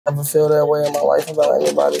never feel that way in my life about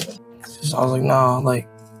anybody. So I was like, nah, like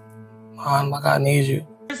I need you.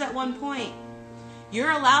 At one point,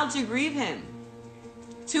 you're allowed to grieve him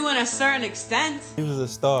to a certain extent. He was a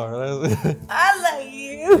star. I love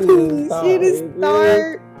you. See the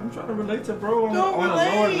star. I'm trying to relate to bro on a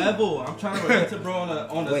lower level. I'm trying to relate to bro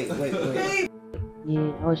on a. Wait.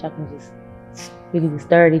 Yeah, I wish we could just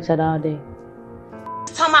stare at each other all day.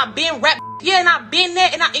 Talking about being rap, yeah, and I've been there,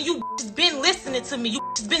 and you just been listening to me.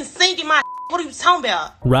 You just been singing my. What are you talking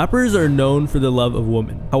about? Rappers are known for the love of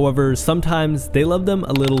women. However, sometimes they love them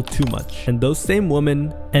a little too much, and those same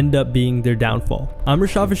women end up being their downfall. I'm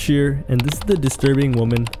Rashad Bashir, and this is the disturbing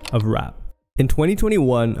woman of rap. In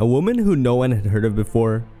 2021, a woman who no one had heard of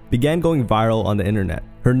before began going viral on the internet.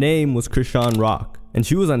 Her name was Chrisean Rock, and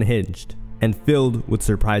she was unhinged and filled with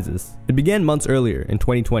surprises. It began months earlier in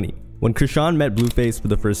 2020 when Chrisean met Blueface for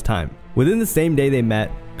the first time. Within the same day they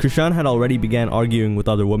met, Chrisean had already began arguing with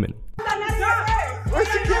other women. Where's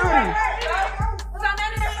security?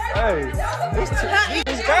 Hey,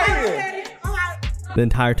 he's banging. The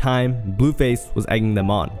entire time, Blueface was egging them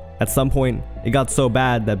on. At some point, it got so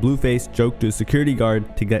bad that Blueface joked to a security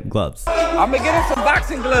guard to get gloves. I'm gonna get him some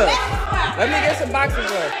boxing gloves. Let me get some boxing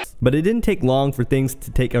gloves. But it didn't take long for things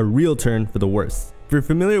to take a real turn for the worse. If you're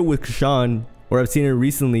familiar with Chrisean, or have seen her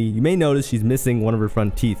recently, you may notice she's missing one of her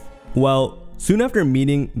front teeth. Well, soon after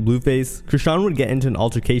meeting Blueface, Chrisean would get into an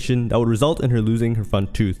altercation that would result in her losing her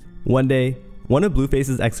front tooth. One day, one of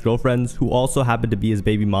Blueface's ex-girlfriends, who also happened to be his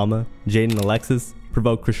baby mama, Jaden Alexis,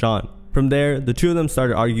 provoked Chrisean. From there, the two of them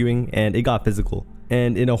started arguing and it got physical.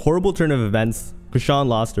 And in a horrible turn of events, Chrisean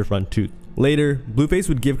lost her front tooth. Later, Blueface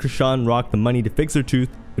would give Chrisean Rock the money to fix her tooth,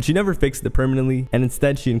 but she never fixed it permanently, and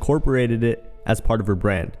instead she incorporated it as part of her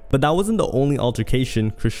brand. But that wasn't the only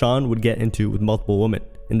altercation Chrisean would get into with multiple women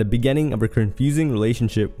in the beginning of her confusing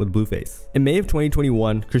relationship with Blueface. In May of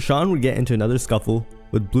 2021, Chrisean would get into another scuffle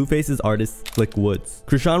with Blueface's artist Slick Woods.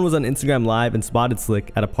 Chrisean was on Instagram Live and spotted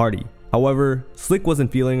Slick at a party. However, Slick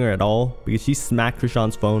wasn't feeling her at all because she smacked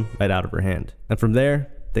Chrisean's phone right out of her hand. And from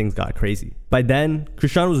there, things got crazy. By then,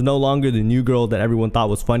 Chrisean was no longer the new girl that everyone thought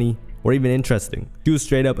was funny or even interesting. She was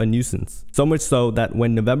straight up a nuisance. So much so that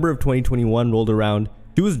when November of 2021 rolled around,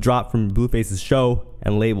 she was dropped from Blueface's show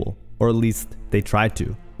and label, or at least they tried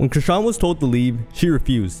to. When Chrisean was told to leave, she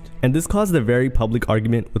refused, and this caused a very public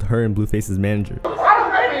argument with her and Blueface's manager. I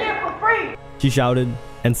was living for free. She shouted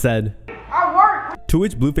and said, I work. to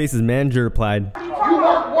which Blueface's manager replied, You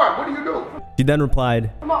work what? What do you do? she then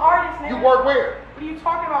replied, I'm an artist, man. You work where? What are you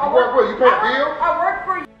talking about? You work where? You pay a bill? I work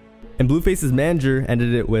for you. and Blueface's manager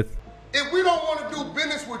ended it with, If we don't want to do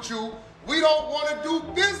business with you, we don't want to do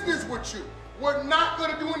business with you. We're not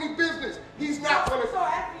going to do any business. He's not going to.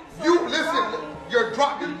 You listen, you're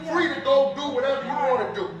free to go do whatever you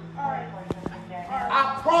want to do.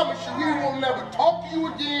 I promise you, he will never talk to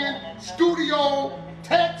you again. Studio,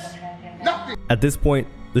 text, nothing. At this point,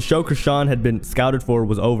 the show Chrisean had been scouted for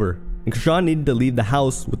was over, and Chrisean needed to leave the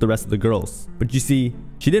house with the rest of the girls. But you see,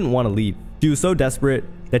 she didn't want to leave. She was so desperate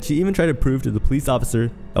that she even tried to prove to the police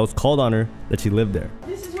officer that was called on her that she lived there.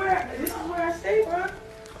 This is where I stay, bro.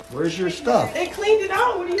 Where's your stuff? They cleaned it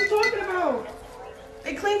out. What are you talking about?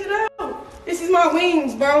 They cleaned it out. This is my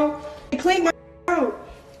wings, bro. They cleaned my out.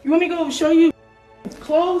 You want me to go show you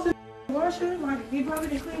clothes in the washer? Like, you probably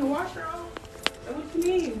didn't clean the washer out? What you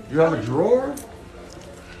mean? You have a drawer?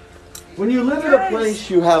 When you live in a place,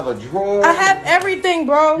 you have a drawer. I have everything,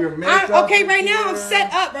 bro. Your makeup Okay, right now I'm here.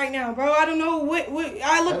 set up right now, bro. I don't know what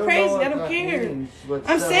I look don't crazy. know what I don't that care. means, but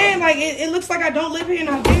I'm set saying up. like it looks like I don't live here and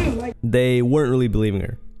I do. Like They weren't really believing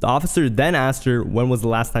her. The officer then asked her when was the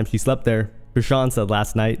last time she slept there. Chrisean said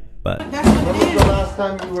last night, but that's what When it was is. the last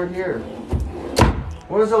time you were here?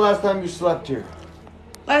 When was the last time you slept here?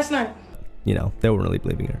 Last night. you know, they weren't really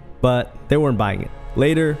believing her. But they weren't buying it.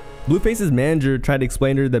 Later, Blueface's manager tried to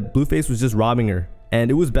explain to her that Blueface was just robbing her,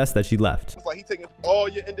 and it was best that she left. It's like he taking all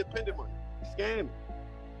your independent money. Scamming.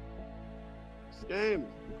 Scamming.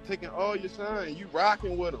 Taking all your shine. You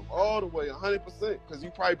rocking with him all the way, 100%. Because you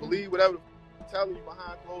probably believe whatever he's telling you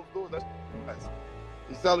behind closed doors. That's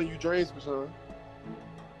he's selling you dreams, Chrisean.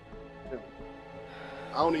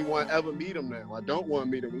 I don't even want to ever meet him now. I don't want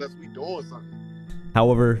to meet him unless we doing something.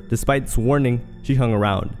 However, despite this warning, she hung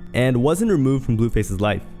around and wasn't removed from Blueface's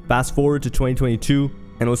life. Fast forward to 2022,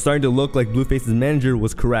 and it was starting to look like Blueface's manager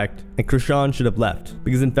was correct, and Chrisean should have left.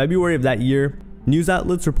 Because in February of that year, news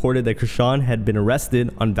outlets reported that Chrisean had been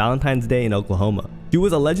arrested on Valentine's Day in Oklahoma. She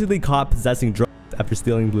was allegedly caught possessing drugs after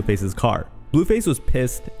stealing Blueface's car. Blueface was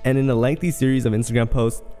pissed, and in a lengthy series of Instagram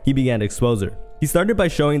posts, he began to expose her. He started by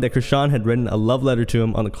showing that Chrisean had written a love letter to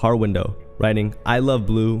him on the car window, writing "I love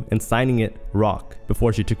Blue" and signing it "Rock"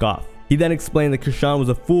 before she took off. He then explained that Krishan was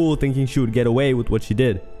a fool thinking she would get away with what she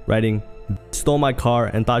did, writing, "Stole my car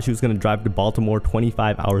and thought she was going to drive to Baltimore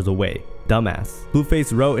 25 hours away. Dumbass."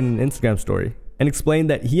 Blueface wrote in an Instagram story and explained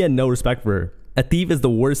that he had no respect for her. "A thief is the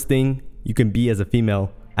worst thing you can be as a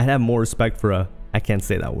female. I'd have more respect for a," I can't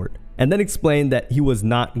say that word. And then explained that he was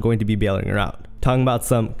not going to be bailing her out, talking about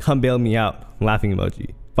some "come bail me out" laughing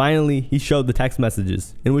emoji. Finally, he showed the text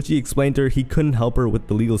messages in which he explained to her he couldn't help her with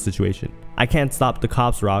the legal situation. "I can't stop the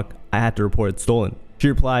cops, Rock. I had to report it stolen." She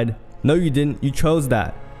replied, "No you didn't, you chose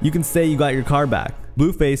that. You can say you got your car back."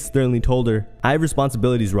 Blueface sternly told her, "I have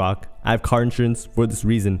responsibilities, Rock. I have car insurance for this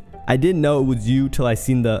reason. I didn't know it was you till I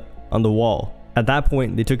seen the on the wall. At that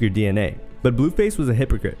point, they took your DNA." But Blueface was a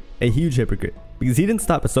hypocrite, a huge hypocrite, because he didn't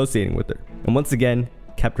stop associating with her, and once again,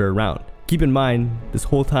 kept her around. Keep in mind, this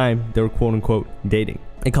whole time, they were quote-unquote dating.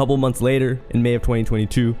 A couple months later, in May of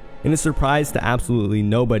 2022, in a surprise to absolutely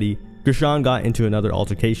nobody, Krishan got into another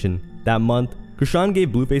altercation. That month, Krishan gave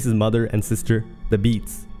Blueface's mother and sister the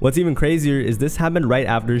beats. What's even crazier is this happened right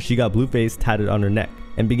after she got Blueface tatted on her neck,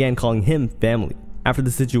 and began calling him family. After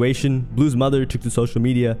the situation, Blue's mother took to social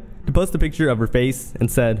media to post a picture of her face and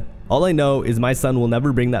said, "All I know is my son will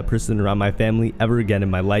never bring that person around my family ever again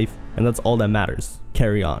in my life, and that's all that matters.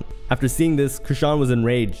 Carry on." After seeing this, Krishan was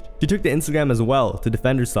enraged. She took to Instagram as well to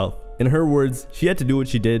defend herself. In her words, she had to do what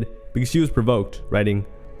she did because she was provoked, writing,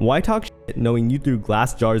 "Why talk shit knowing you threw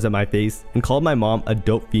glass jars at my face and called my mom a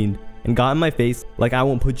dope fiend and got in my face like I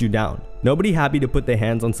won't put you down. Nobody happy to put their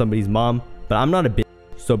hands on somebody's mom, but I'm not a bitch,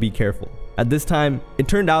 so be careful." At this time, it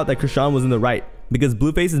turned out that Krishan was in the right, because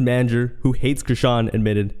Blueface's manager, who hates Krishan,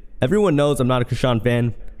 admitted, "Everyone knows I'm not a Krishan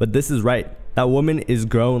fan, but this is right. That woman is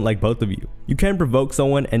grown like both of you. You can't provoke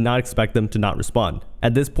someone and not expect them to not respond."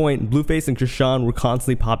 At this point, Blueface and Krishan were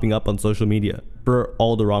constantly popping up on social media for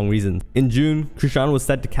all the wrong reasons. In June, Krishan was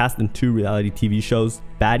set to cast in 2 reality TV shows,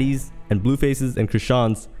 Baddies and Blueface's and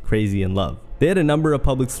Krishan's Crazy in Love. They had a number of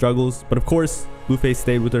public struggles, but of course, Blueface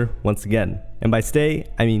stayed with her once again. And by stay,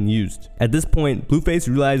 I mean used. At this point, Blueface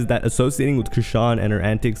realized that associating with Krishan and her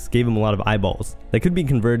antics gave him a lot of eyeballs that could be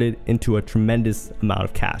converted into a tremendous amount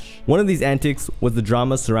of cash. One of these antics was the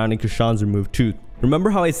drama surrounding Krishan's removed tooth.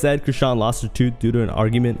 Remember how I said Krishan lost her tooth due to an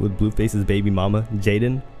argument with Blueface's baby mama,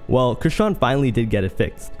 Jaden? Well, Krishan finally did get it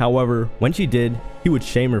fixed. However, when she did, he would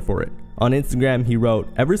shame her for it. On Instagram, he wrote,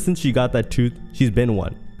 "Ever since she got that tooth, she's been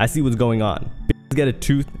one. I see what's going on. Bitches get a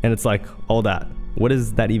tooth and it's like all that. What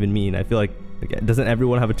does that even mean? I feel like doesn't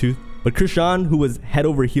everyone have a tooth?" But Krishan, who was head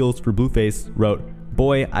over heels for Blueface, wrote,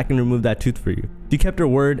 "Boy, I can remove that tooth for you." She kept her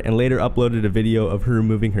word and later uploaded a video of her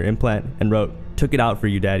removing her implant and wrote, "Took it out for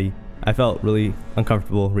you, daddy." I felt really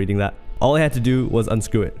uncomfortable reading that. All I had to do was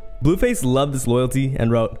unscrew it. Blueface loved this loyalty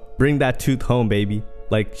and wrote, "Bring that tooth home, baby,"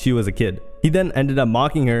 like she was a kid. He then ended up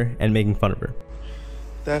mocking her and making fun of her.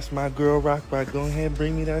 "That's my girl, Rock. Go ahead,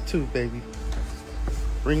 bring me that tooth, baby.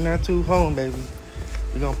 Bring that tooth home, baby.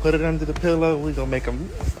 We're gonna put it under the pillow. We're gonna make them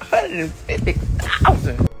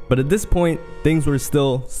 150,000. But at this point, things were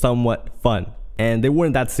still somewhat fun, and they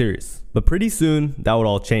weren't that serious. But pretty soon, that would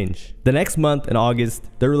all change. The next month, in August,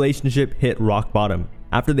 their relationship hit rock bottom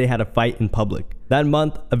after they had a fight in public. That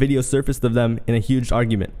month, a video surfaced of them in a huge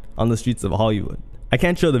argument on the streets of Hollywood. I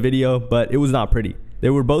can't show the video, but it was not pretty. They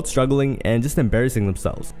were both struggling and just embarrassing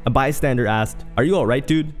themselves. A bystander asked, "Are you alright,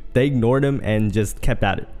 dude?" They ignored him and just kept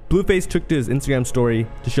at it. Blueface took to his Instagram story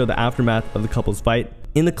to show the aftermath of the couple's fight.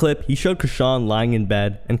 In the clip, he showed Krishan lying in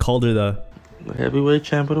bed and called her the heavyweight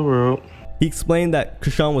champ of the world. He explained that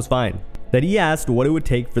Krishan was fine, that he asked what it would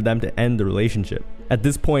take for them to end the relationship. At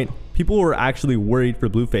this point, people were actually worried for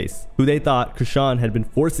Blueface, who they thought Krishan had been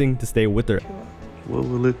forcing to stay with her. What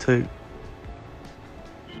will it take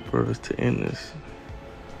for us to end this?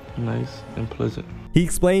 Nice and pleasant. He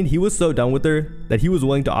explained he was so done with her that he was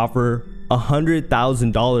willing to offer her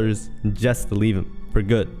 $100,000 just to leave him for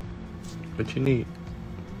good. What you need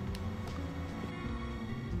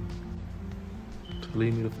to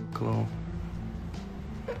leave me the fuck alone?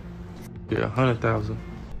 Yeah, 100,000.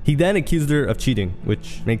 He then accused her of cheating,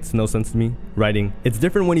 which makes no sense to me, writing, "It's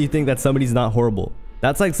different when you think that somebody's not horrible.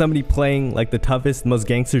 That's like somebody playing like the toughest, most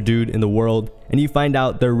gangster dude in the world, and you find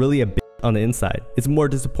out they're really a bitch on the inside. It's more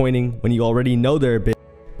disappointing when you already know they're a bitch,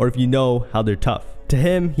 or if you know how they're tough." To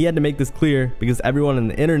him, he had to make this clear because everyone on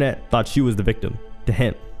the internet thought she was the victim. To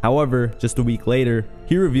him. However, just a week later,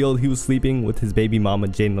 he revealed he was sleeping with his baby mama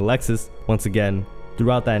Jaden Alexis once again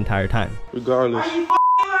throughout that entire time. Regardless. Are you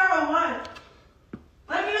her or what?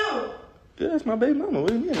 Let me know. Yeah, that's my baby mama. What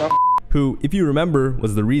do you mean? Who, if you remember,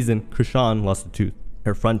 was the reason Krishan lost a tooth,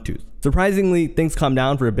 her front tooth. Surprisingly, things calmed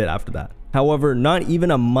down for a bit after that. However, not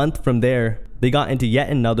even a month from there, they got into yet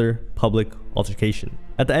another public altercation.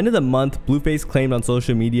 At the end of the month, Blueface claimed on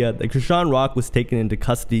social media that Chrisean Rock was taken into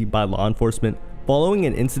custody by law enforcement following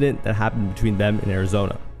an incident that happened between them in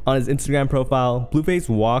Arizona. On his Instagram profile, Blueface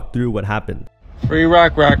walked through what happened. Free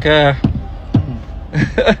Rock,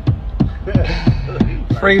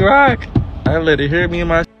 Free Rock. I let her hear me in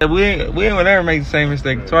my shit. We ain't gonna ever make the same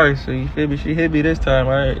mistake twice. So you feel me? She hit me this time.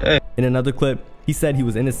 Hey. In another clip, he said he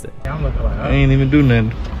was innocent. I ain't even do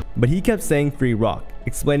nothing. But he kept saying Free Rock,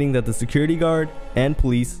 explaining that the security guard and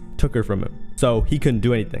police took her from him, so he couldn't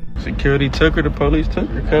do anything. Security took her, the police took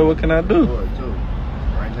her. Cuz what can I do?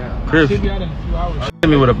 Chris, hit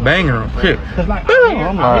me with a banger on Crip.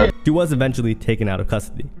 She was eventually taken out of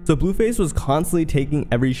custody. So Blueface was constantly taking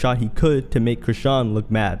every shot he could to make Chrisean look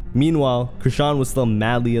mad. Meanwhile, Chrisean was still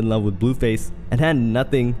madly in love with Blueface and had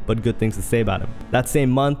nothing but good things to say about him. That same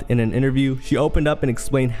month, in an interview, she opened up and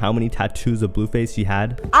explained how many tattoos of Blueface she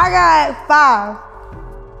had. I got 5.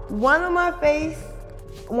 One on my face,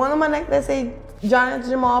 one on my neck that say Jonathan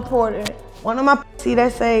Jamal Porter, one on my pussy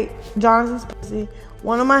that say Jonathan's pussy,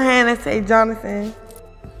 one on my hand that say Jonathan.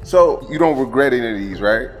 So you don't regret any of these,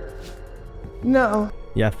 right? No.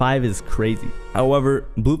 Yeah, 5 is crazy. However,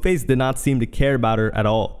 Blueface did not seem to care about her at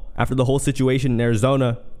all. After the whole situation in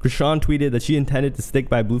Arizona, Chrisean tweeted that she intended to stick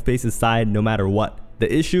by Blueface's side no matter what.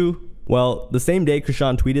 The issue? Well, the same day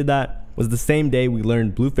Chrisean tweeted that was the same day we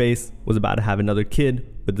learned Blueface was about to have another kid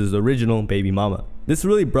with his original baby mama. This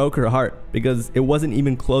really broke her heart because it wasn't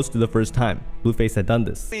even close to the first time Blueface had done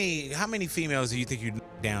this. How many females do you think you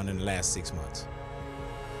knocked down in the last 6 months?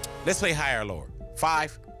 Let's play higher or lower.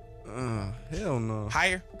 5? Hell no.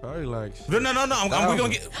 Higher? Probably like. No. We're gonna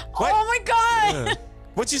get. What? Oh my God. Yeah.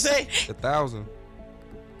 What you say? 1,000.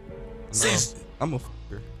 No, I'm a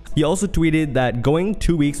fucker. He also tweeted that going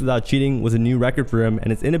 2 weeks without cheating was a new record for him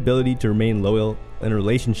and his inability to remain loyal in a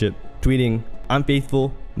relationship, tweeting, "I'm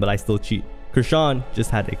faithful, but I still cheat." Chrisean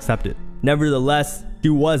just had to accept it. Nevertheless, she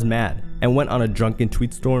was mad and went on a drunken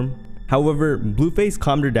tweet storm. However, Blueface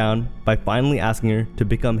calmed her down by finally asking her to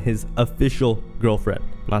become his official girlfriend,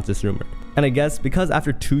 not just rumored. And I guess because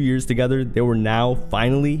after 2 years together, they were now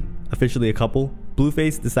finally officially a couple,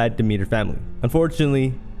 Blueface decided to meet her family.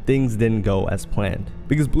 Unfortunately, things didn't go as planned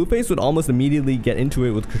because Blueface would almost immediately get into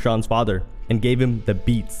it with Chrisean's father and gave him the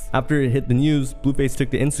beats. After it hit the news, Blueface took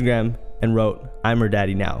to Instagram and wrote, "I'm her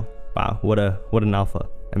daddy now." Wow, what an alpha.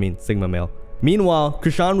 I mean, Sigma male. Meanwhile,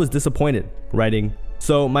 Chrisean was disappointed, writing,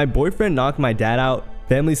 "So my boyfriend knocked my dad out,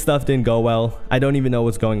 family stuff didn't go well, I don't even know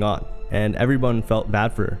what's going on," and everyone felt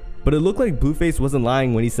bad for her. But it looked like Blueface wasn't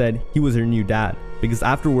lying when he said he was her new dad, because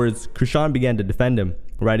afterwards, Chrisean began to defend him,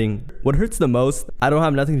 writing, "What hurts the most, I don't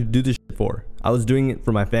have nothing to do this shit for. I was doing it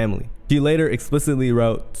for my family." She later explicitly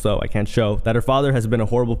wrote, so I can't show, that her father has been a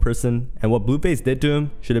horrible person and what Blueface did to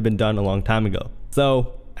him should have been done a long time ago.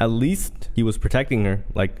 So at least he was protecting her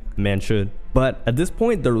like a man should. But at this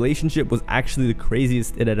point, the relationship was actually the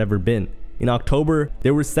craziest it had ever been. In October,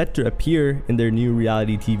 they were set to appear in their new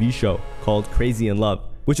reality TV show called Crazy in Love,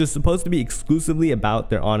 which was supposed to be exclusively about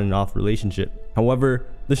their on and off relationship. However,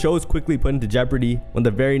 the show was quickly put into jeopardy when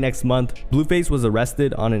the very next month, Blueface was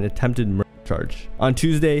arrested on an attempted murder charge. On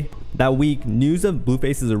Tuesday that week, news of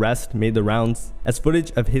Blueface's arrest made the rounds as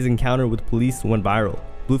footage of his encounter with police went viral.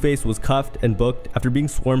 Blueface was cuffed and booked after being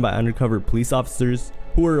sworn by undercover police officers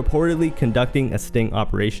who were reportedly conducting a sting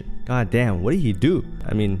operation. God damn, what did he do?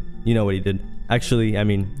 I mean, you know what he did. Actually, I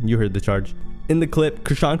mean, you heard the charge. In the clip,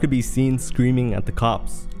 Chrisean could be seen screaming at the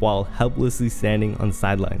cops while helplessly standing on the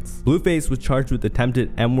sidelines. Blueface was charged with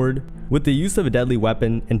attempted M-word, with the use of a deadly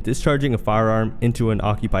weapon and discharging a firearm into an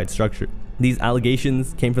occupied structure. These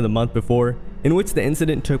allegations came from the month before, in which the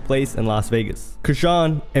incident took place in Las Vegas.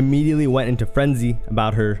 Chrisean immediately went into frenzy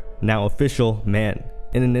about her now official man.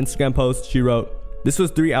 In an Instagram post, she wrote, "This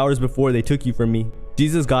was 3 hours before they took you from me.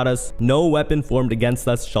 Jesus got us. No weapon formed against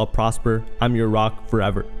us shall prosper. I'm your rock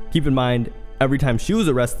forever." Keep in mind, every time she was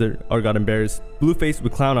arrested or got embarrassed, Blueface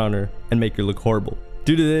would clown on her and make her look horrible.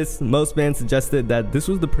 Due to this, most fans suggested that this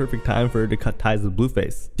was the perfect time for her to cut ties with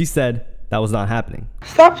Blueface. She said that was not happening.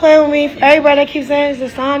 Stop playing with me. Everybody that keeps saying it's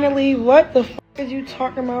a sign to leave. What the f is you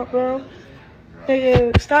talking about, bro?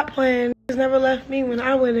 Nigga, stop playing. Niggas never left me when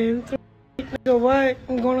I went in. Nigga, what?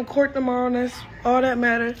 I'm going to court tomorrow and that's all that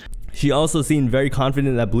matters. She also seemed very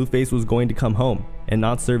confident that Blueface was going to come home and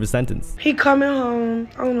not serve a sentence. He coming home.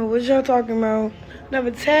 I don't know what y'all talking about. Never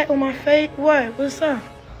tat on my face. What? What's up?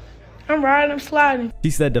 I'm riding, I'm sliding. She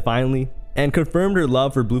said defiantly, and confirmed her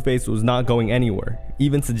love for Blueface was not going anywhere,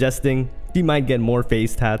 even suggesting she might get more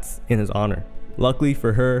face tats in his honor. Luckily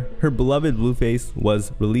for her, her beloved Blueface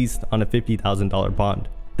was released on a $50,000 bond.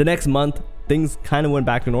 The next month, things kind of went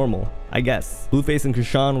back to normal, I guess. Blueface and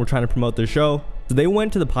Chrisean were trying to promote their show, so they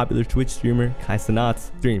went to the popular Twitch streamer Kai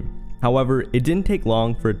Cenat's stream. However, it didn't take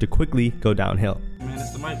long for it to quickly go downhill. Man,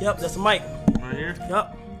 that's the mic. Yep, that's the mic. Right here?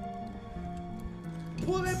 Yep.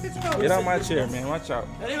 Pull that bitch out. Get out my chair, man. Watch out.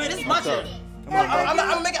 Anyway, this is my chair. I'm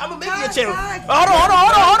gonna make you a chair. God.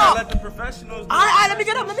 Hold on. Let the professionals. All right, let me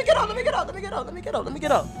get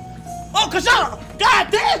up. Oh, Chrisean! God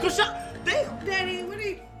damn, Chrisean! Damn. Daddy, what are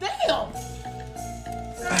you? Damn.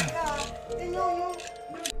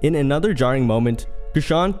 In another jarring moment,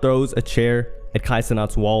 Chrisean throws a chair at Kai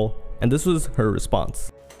Cenat's wall, and this was her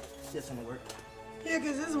response. Shit's gonna work. Yeah,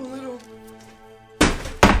 cause this one little.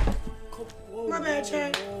 My bad,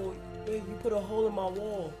 Chad. Babe, you put a hole in my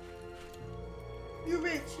wall. You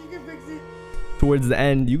rich, you can fix it. Towards the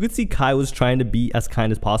end, you could see Kai was trying to be as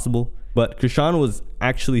kind as possible, but Chrisean was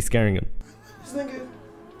actually scaring him. This nigga.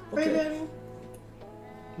 Right, Daddy?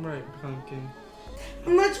 Right, pumpkin.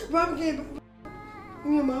 I'm not your pumpkin, but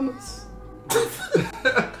I'm your mama's.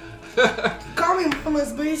 Call me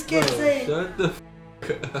mama's, but he's scared to say it. Shut the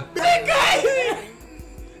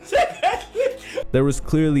There was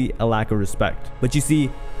clearly a lack of respect. But you see,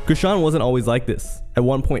 Chrisean wasn't always like this. At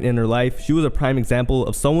one point in her life, she was a prime example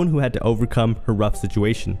of someone who had to overcome her rough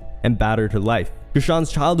situation and battered her life.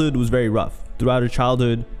 Chrisean's childhood was very rough. Throughout her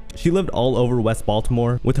childhood, she lived all over West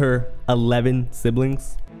Baltimore with her 11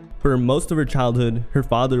 siblings. For most of her childhood, her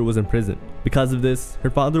father was in prison. Because of this,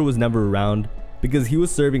 her father was never around because he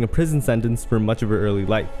was serving a prison sentence for much of her early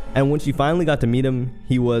life. And when she finally got to meet him,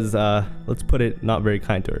 he was, let's put it, not very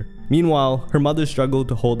kind to her. Meanwhile, her mother struggled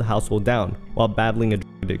to hold the household down while battling a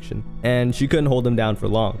drug addiction, and she couldn't hold him down for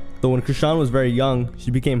long. So when Chrisean was very young, she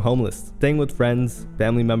became homeless, staying with friends,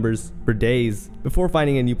 family members for days before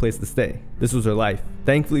finding a new place to stay. This was her life.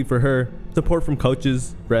 Thankfully for her, support from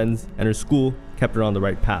coaches, friends, and her school kept her on the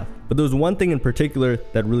right path. But there was one thing in particular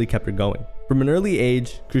that really kept her going. From an early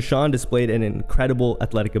age, Chrisean displayed an incredible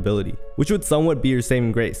athletic ability, which would somewhat be her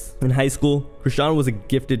saving grace. In high school, Chrisean was a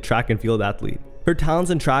gifted track and field athlete. Her talents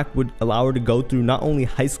in track would allow her to go through not only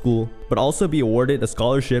high school, but also be awarded a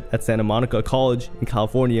scholarship at Santa Monica College in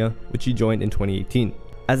California, which she joined in 2018.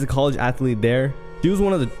 As a college athlete there, she was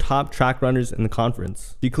one of the top track runners in the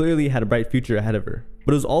conference. She clearly had a bright future ahead of her.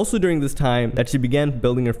 But it was also during this time that she began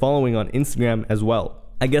building her following on Instagram as well.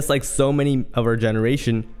 I guess like so many of our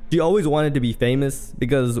generation, she always wanted to be famous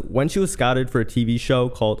because when she was scouted for a TV show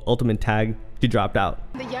called Ultimate Tag, she dropped out.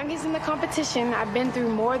 The youngest in the competition, I've been through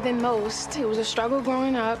more than most. It was a struggle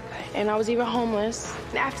growing up, and I was even homeless.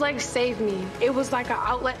 Athletics saved me. It was like an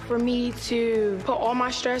outlet for me to put all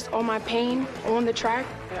my stress, all my pain on the track.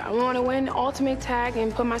 I want to win Ultimate Tag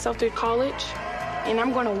and put myself through college, and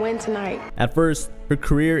I'm going to win tonight. At first, her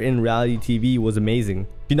career in reality TV was amazing.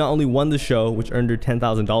 She not only won the show, which earned her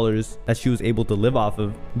 $10,000 that she was able to live off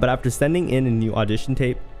of, but after sending in a new audition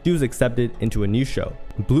tape, she was accepted into a new show,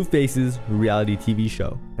 Blueface's reality TV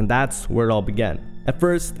show. And that's where it all began. At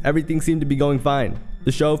first, everything seemed to be going fine.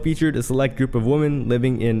 The show featured a select group of women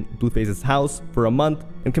living in Blueface's house for a month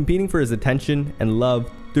and competing for his attention and love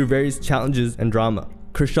through various challenges and drama.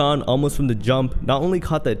 Chrisean, almost from the jump, not only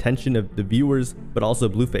caught the attention of the viewers, but also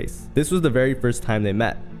Blueface. This was the very first time they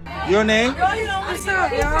met. Your name? What's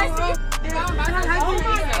up, y'all?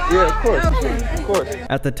 Yeah, of course.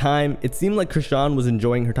 At the time, it seemed like Chrisean was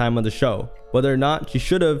enjoying her time on the show. Whether or not she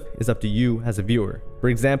should have is up to you as a viewer. For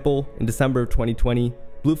example, in December of 2020,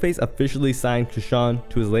 Blueface officially signed Chrisean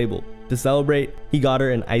to his label. To celebrate, he got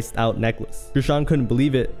her an iced out necklace. Chrisean couldn't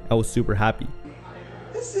believe it and was super happy.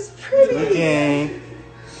 This is pretty. Okay.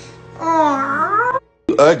 Aww.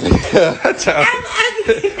 You ugly.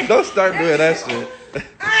 Don't start doing that shit.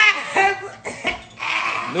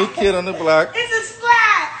 New kid on the block. It's a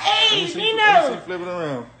slide. Hey, Let me see, flip it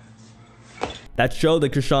around. That show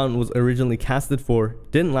that Chrisean was originally casted for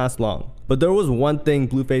didn't last long. But there was one thing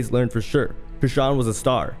Blueface learned for sure. Chrisean was a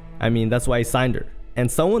star. I mean, that's why he signed her. And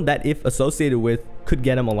someone that, if associated with, could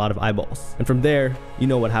get him a lot of eyeballs. And from there, you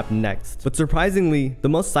know what happened next. But surprisingly, the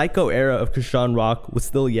most psycho era of Chrisean Rock was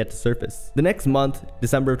still yet to surface. The next month,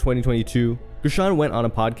 December of 2022, Chrisean went on a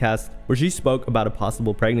podcast where she spoke about a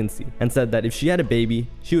possible pregnancy and said that if she had a baby,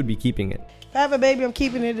 she would be keeping it. If I have a baby, I'm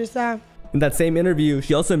keeping it this time. In that same interview,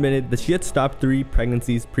 she also admitted that she had stopped 3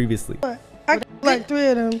 pregnancies previously. I like 3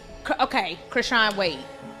 of them. Okay, Chrisean, wait.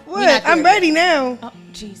 What? I'm ready now. Oh,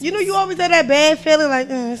 Jesus. You know, you always have that bad feeling like,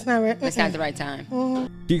 it's not right. It's not the right time.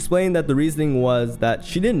 She explained that the reasoning was that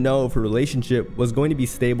she didn't know if her relationship was going to be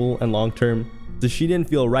stable and long-term, so she didn't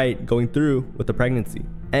feel right going through with the pregnancy.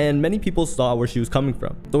 And many people saw where she was coming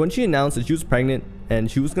from. So when she announced that she was pregnant and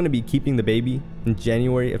she was going to be keeping the baby in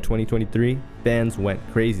January of 2023, fans went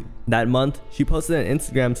crazy. That month, she posted an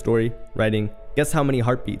Instagram story writing, "Guess how many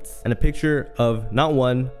heartbeats?" and a picture of not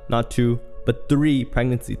 1, not 2, but 3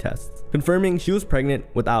 pregnancy tests, confirming she was pregnant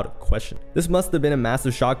without question. This must have been a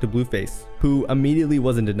massive shock to Blueface, who immediately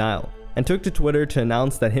was in denial and took to Twitter to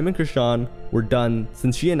announce that him and Chrisean were done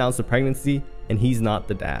since she announced the pregnancy and he's not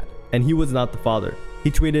the dad. And he was not the father.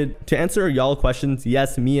 He tweeted, "To answer y'all questions,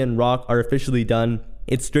 yes, me and Rock are officially done.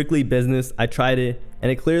 It's strictly business. I tried it, and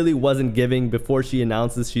it clearly wasn't giving before she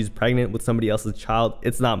announces she's pregnant with somebody else's child.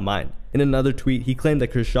 It's not mine." In another tweet, he claimed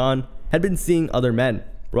that Chrisean had been seeing other men.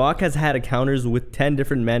 Rock has had encounters with 10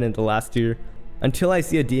 different men in the last year. Until I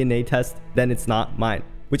see a DNA test, then it's not mine.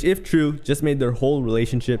 Which, if true, just made their whole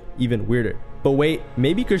relationship even weirder. But wait,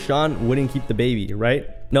 maybe Chrisean wouldn't keep the baby, right?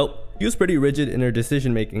 Nope. She was pretty rigid in her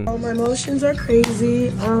decision making. Oh, my emotions are crazy.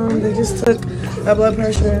 They just took my blood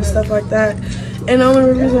pressure and stuff like that. And the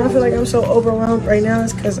only reason I feel like I'm so overwhelmed right now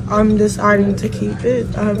is because I'm deciding to keep it,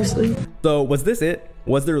 obviously. So was this it?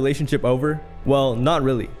 Was the relationship over? Well, not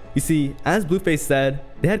really. You see, as Blueface said,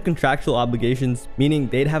 they had contractual obligations, meaning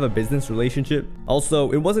they'd have a business relationship. Also,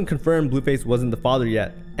 it wasn't confirmed Blueface wasn't the father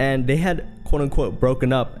yet, and they had quote-unquote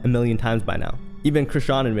broken up a million times by now. Even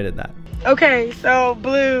Chrisean admitted that. Okay, so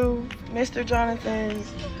Blue, Mr. Jonathan,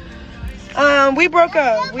 we broke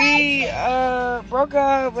up. We broke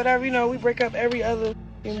up, whatever, you know, we break up every other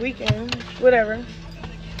weekend, whatever.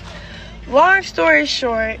 Long story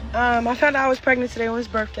short, I found out I was pregnant today on his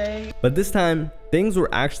birthday. But this time, things were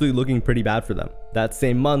actually looking pretty bad for them. That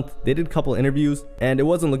same month, they did a couple interviews, and it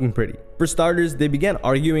wasn't looking pretty. For starters, they began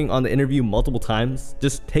arguing on the interview multiple times.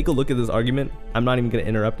 Just take a look at this argument. I'm not even gonna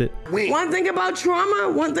interrupt it. One thing about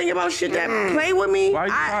trauma, one thing about shit that play with me,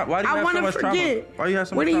 I want to forget. Why you have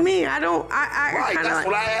so much What do you trauma? mean? I don't, Right, that's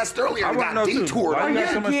what I asked earlier. I got detoured. Why you have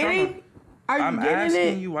so much trauma? Are you I'm getting asking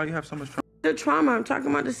it? you why you have so much trauma. The trauma, I'm talking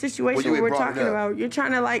about the situation Well, you we're brought it talking up. about. You're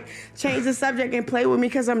trying to like change the subject and play with me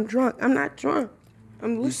because I'm drunk. I'm not drunk.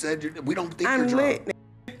 I'm lit. You said we don't think I'm you're drunk. lit.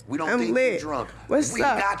 We don't I'm think lit. you're drunk. What's we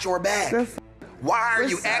up? got your back. The Why are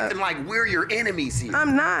you What's acting up? like we're your enemies here?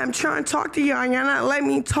 I'm not. I'm trying to talk to y'all, and y'all not letting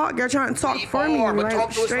me talk. Y'all trying to talk We for me, are, but like, talk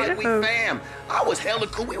to us straight like we up. fam. I was hella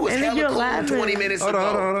cool. We was And then hella you're cool laughing. 20 minutes Hold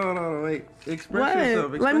ago. on, wait. Express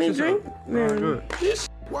yourself. What? Let me drink. Alright, good.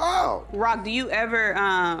 Wow. Rock, do you ever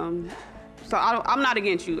so I'm not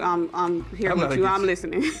against you. I'm here I'm not with you. against I'm you.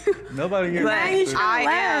 listening. Nobody here. But I ain't I trying to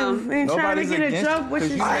laugh. am. Ain't trying to Nobody's get a against joke. you, What 'cause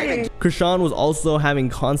you you- saying? Chrisean was also having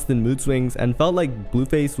constant mood swings and felt like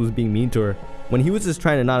Blueface was being mean to her when he was just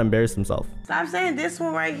trying to not embarrass himself. Stop saying this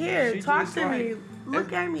one right here. She Talk just to me. like-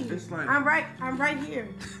 Look at me. it's like- I'm right here.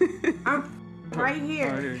 I'm right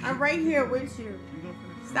here. I'm right here with you.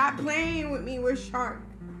 Stop playing with me with Shark.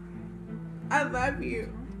 I love you.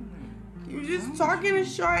 You just talking to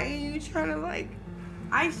Shark and you trying to like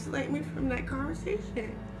isolate me from that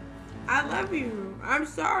conversation. I love you. I'm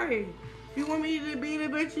sorry. You want me to be the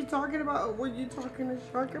bitch you talking about? What you talking to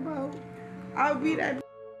Shark about? I'll be that.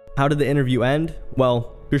 How did the interview end?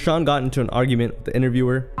 Well, Chrisean got into an argument with the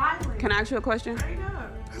interviewer. Can I ask you a question?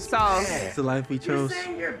 So It's the life we You're chose.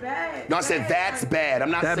 saying you're bad. No, I said that's bad. I'm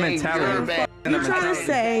not That saying mentality. you're bad. You're trying to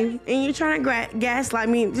say, and you're trying to gaslight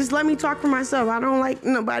me. Just let me talk for myself. I don't like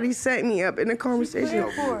nobody set me up in a conversation.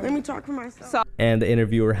 Let me talk for myself. And the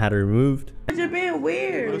interviewer had her removed. You're being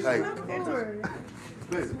weird. Hey.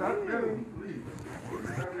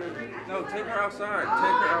 No, take her outside. Take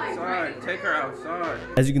her outside. Take her outside.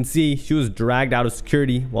 As you can see, she was dragged out of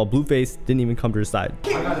security while Blueface didn't even come to her side.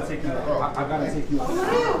 I gotta take you. I gotta take you.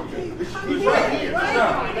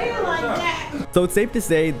 So it's safe to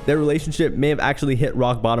say their relationship may have actually hit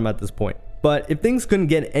rock bottom at this point. But if things couldn't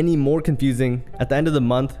get any more confusing, at the end of the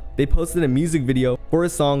month, they posted a music video for a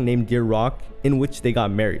song named Dear Rock in which they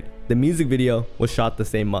got married. The music video was shot the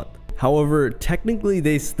same month. However, technically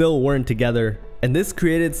they still weren't together, and this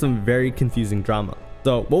created some very confusing drama.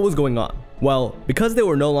 So what was going on? Well, because they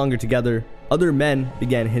were no longer together, other men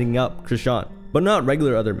began hitting up Chrisean, but not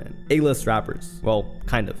regular other men, A-list rappers. Well,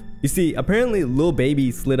 kind of. You see, apparently Lil Baby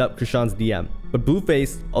slid up Chrisean's DM, but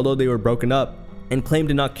Blueface, although they were broken up and claimed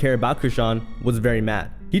to not care about Chrisean, was very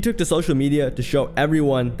mad. He took to social media to show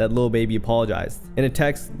everyone that Lil Baby apologized. In a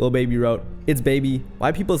text, Lil Baby wrote, "It's Baby,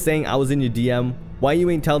 why people saying I was in your DM? Why you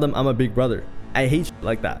ain't tell them I'm a big brother? I hate shit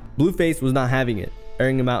like that." Blueface was not having it,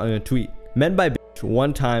 airing him out in a tweet. Men by bitch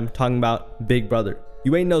one time talking about big brother.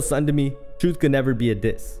 You ain't no son to me. Truth could never be a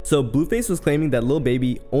diss. So Blueface was claiming that Lil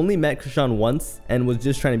Baby only met Chrisean once and was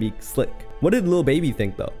just trying to be slick. What did Lil Baby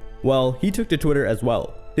think though? Well, he took to Twitter as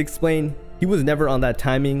well to explain he was never on that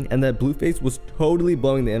timing and that Blueface was totally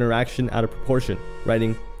blowing the interaction out of proportion,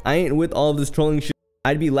 writing, "I ain't with all of this trolling shit.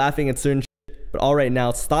 I'd be laughing at certain shit. But alright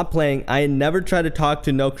now, stop playing. I never tried to talk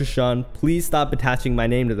to no Krishan. Please stop attaching my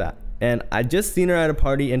name to that. And I just seen her at a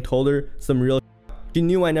party and told her some real shit. She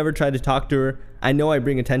knew I never tried to talk to her. I know I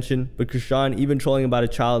bring attention, but Krishan even trolling about a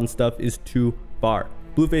child and stuff is too far.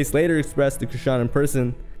 Blueface later expressed to Krishan in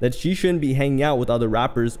person that she shouldn't be hanging out with other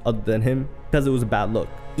rappers other than him because it was a bad look,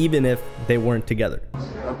 even if they weren't together.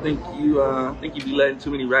 I think you be letting too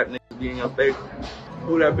many rap niggas be in your face.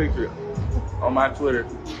 Who that picture on my Twitter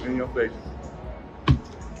in your face?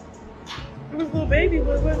 It was little baby,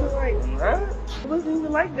 but it wasn't like, it wasn't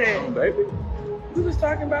even like that. Baby. We was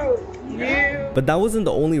talking about you. But that wasn't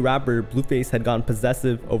the only rapper Blueface had gotten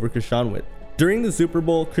possessive over Krishan with. During the Super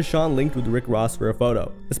Bowl, Krishan linked with Rick Ross for a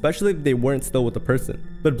photo, especially if they weren't still with the person.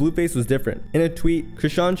 But Blueface was different. In a tweet,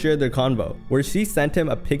 Krishan shared their convo, where she sent him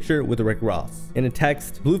a picture with Rick Ross. In a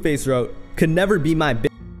text, Blueface wrote, "Could never be my bitch,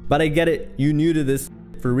 but I get it, you new to this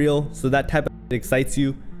for real, so that type of excites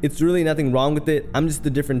you. It's really nothing wrong with it, I'm just a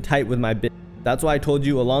different type with my bitch. That's why I told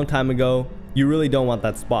you a long time ago, you really don't want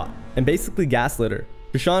that spot." And basically gaslit her.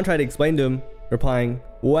 Krishan tried to explain to him, replying,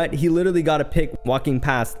 "What? He literally got a pic walking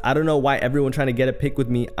past. I don't know why everyone trying to get a pic with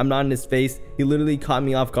me. I'm not in his face. He literally caught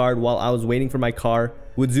me off guard while I was waiting for my car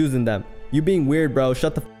with zoos in them. You being weird, bro.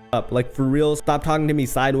 Shut the f up. Like, for real, stop talking to me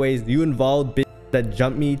sideways. You involved bitch that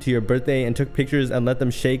jumped me to your birthday and took pictures and let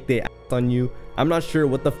them shake their ass on you. I'm not sure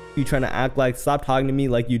what the f you trying to act like. Stop talking to me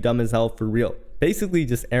like you dumb as hell, for real." Basically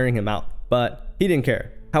just airing him out. But he didn't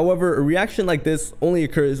care. However, a reaction like this only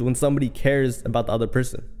occurs when somebody cares about the other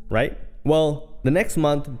person, right? Well, the next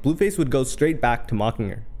month, Blueface would go straight back to mocking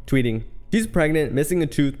her, tweeting, "She's pregnant, missing a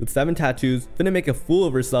tooth with 7 tattoos, finna make a fool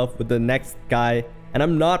of herself with the next guy, and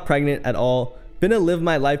I'm not pregnant at all, finna live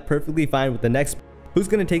my life perfectly fine with the next who's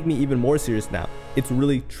gonna take me even more serious now. It's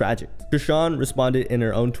really tragic." Krishan responded in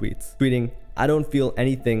her own tweets, tweeting, "I don't feel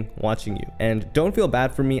anything watching you, and don't feel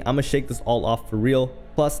bad for me, I'ma shake this all off for real.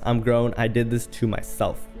 Plus, I'm grown, I did this to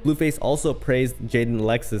myself." Blueface also praised Jaden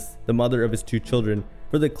Alexis, the mother of his 2 children,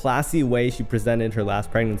 for the classy way she presented her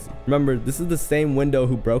last pregnancy. Remember, this is the same window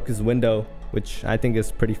who broke his window, which I think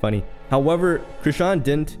is pretty funny. However, Krishan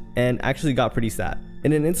didn't and actually got pretty sad.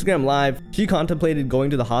 In an Instagram live, she contemplated going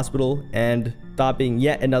to the hospital and stopping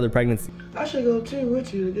yet another pregnancy. I should go too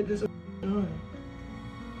with you to get this done.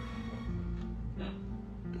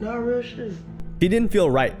 Not real shit. She didn't feel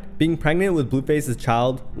right being pregnant with Blueface's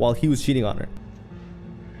child while he was cheating on her.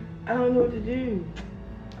 I don't know what to do.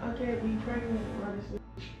 I can't be pregnant by this.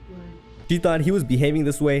 She thought he was behaving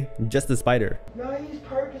this way just to spite her. No, he's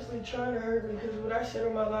purposely trying to hurt me because what I said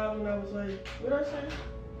on my live when I was like, what I say?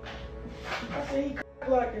 I said he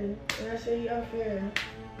blocking and I said he unfair.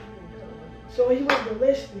 So he went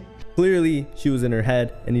ballistic. Clearly, she was in her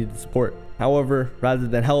head and needed support. However, rather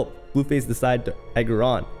than help, Blueface decided to egg her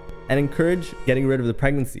on and encourage getting rid of the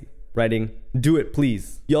pregnancy, writing, "Do it,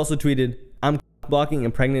 please." He also tweeted, "I'm blocking a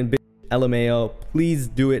pregnant bitch, LMAO, please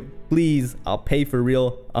do it, please, I'll pay for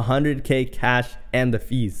real, 100K cash and the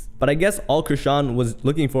fees." But I guess all Krishan was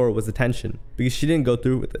looking for was attention, because she didn't go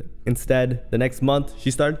through with it. Instead, the next month, she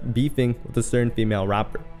started beefing with a certain female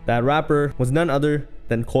rapper. That rapper was none other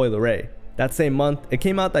than Coi Leray. That same month, it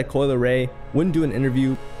came out that Coi Leray wouldn't do an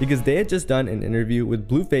interview because they had just done an interview with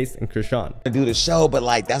Blueface and Krishan. I do the show, but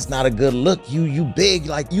like, that's not a good look. You big,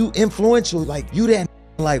 like, you influential, like, you that,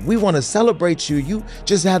 like, we want to celebrate you. You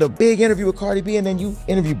just had a big interview with Cardi B and then you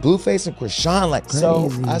interviewed Blueface and Krishan, like, crazy. So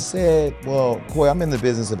I said, well, Coi, I'm in the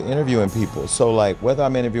business of interviewing people. So like, whether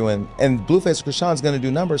I'm interviewing, and Blueface and Krishan's gonna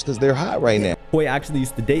do numbers because they're hot right now. Coi actually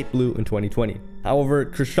used to date Blue in 2020. However,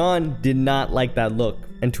 Krishan did not like that look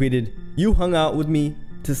and tweeted, "You hung out with me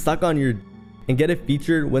to suck on your and get it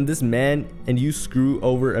featured when this man and you screw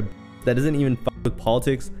over a that doesn't even fuck with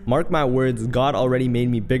politics. Mark my words, God already made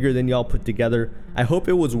me bigger than y'all put together. I hope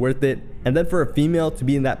it was worth it. And then for a female to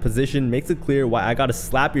be in that position makes it clear why I gotta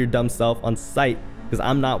slap your dumb self on sight because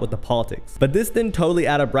I'm not with the politics." But this didn't totally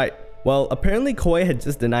add up right. Well, apparently Coi had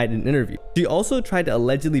just denied an interview. She also tried to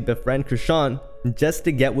allegedly befriend Krishan just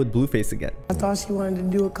to get with Blueface again. I thought she wanted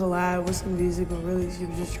to do a collab with some music, but really she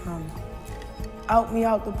was just trying to out me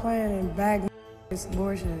out the plan and bag me this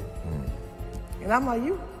bullshit. And I'm like,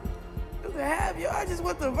 you can have yo, I just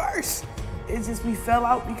want the verse. It's just we fell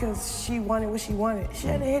out because she wanted what she wanted. She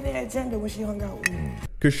had a hidden agenda when she hung out with me.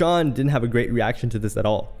 Krishan didn't have a great reaction to this at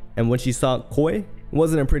all. And when she saw Coi, it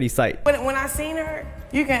wasn't a pretty sight. When I seen her,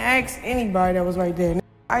 you can ask anybody that was right there.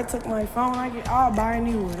 I took my phone, I'll buy a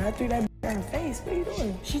new one. I threw that in her face. What are you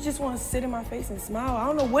doing? She just want to sit in my face and smile. I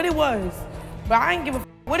don't know what it was, but I ain't give a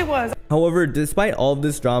what it was. However, despite all of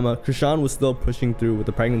this drama, Krishan was still pushing through with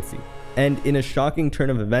the pregnancy. And in a shocking turn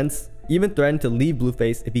of events, even threatened to leave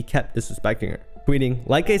Blueface if he kept disrespecting her. tweeting,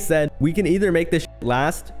 "Like I said, we can either make this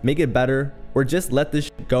last, make it better, or just let this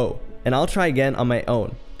go, and I'll try again on my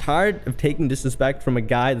own. Tired of taking disrespect from a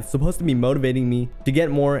guy that's supposed to be motivating me to get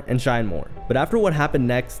more and shine more." But after what happened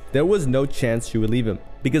next, there was no chance she would leave him,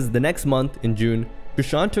 because the next month in June,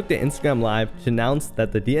 Chrisean took to Instagram Live to announce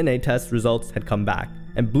that the DNA test results had come back,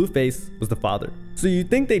 and Blueface was the father. So you'd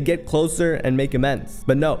think they'd get closer and make amends,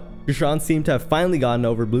 but no. Chrisean seemed to have finally gotten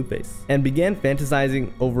over Blueface and began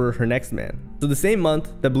fantasizing over her next man. So the same month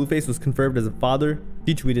that Blueface was confirmed as a father,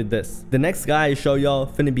 she tweeted this: "The next guy I show y'all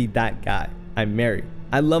finna be that guy. I'm married.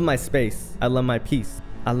 I love my space. I love my peace.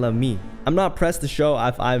 I love me. I'm not pressed to show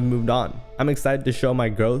if I've moved on. I'm excited to show my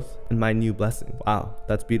growth and my new blessing." Wow,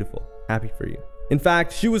 that's beautiful. Happy for you. In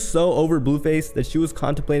fact, she was so over Blueface that she was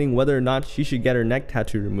contemplating whether or not she should get her neck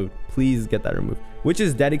tattoo removed. Please get that removed. Which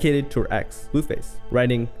is dedicated to her ex, Blueface,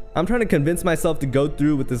 writing, "I'm trying to convince myself to go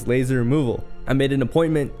through with this laser removal. I made an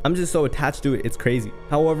appointment. I'm just so attached to it, it's crazy."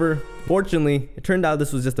 However, fortunately, it turned out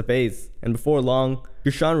this was just a phase, and before long,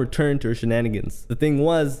 Chrisean returned to her shenanigans. The thing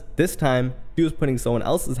was, this time, she was putting someone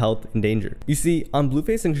else's health in danger. You see, on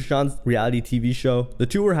Blueface and Chrisean's reality TV show, the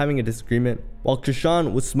two were having a disagreement, while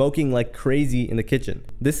Chrisean was smoking like crazy in the kitchen.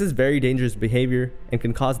 This is very dangerous behavior and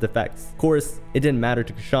can cause defects. Of course, it didn't matter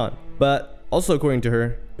to Chrisean, but also according to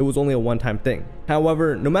her, it was only a one-time thing.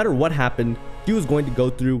 However, no matter what happened, she was going to go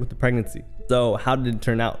through with the pregnancy. So how did it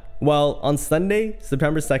turn out? Well, on Sunday,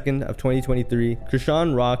 September 2nd of 2023,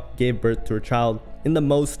 Chrisean Rock gave birth to her child in the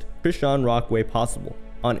most Chrisean Rock way possible,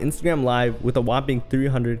 on Instagram Live with a whopping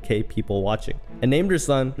 300k people watching, and named her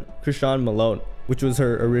son Chrisean Malone, which was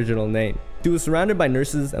her original name. She was surrounded by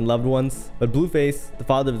nurses and loved ones, but Blueface, the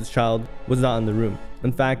father of the child, was not in the room.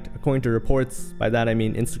 In fact, according to reports, by that I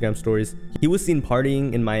mean Instagram stories, he was seen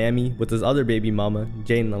partying in Miami with his other baby mama,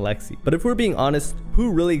 Jane and Alexi. But if we're being honest,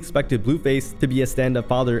 who really expected Blueface to be a stand-up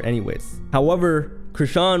father anyways? However,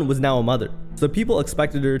 Chrisean was now a mother, so people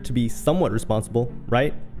expected her to be somewhat responsible,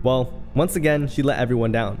 right? Well, once again, she let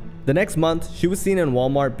everyone down. The next month, she was seen in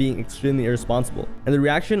Walmart being extremely irresponsible, and the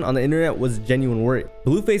reaction on the internet was genuine worry.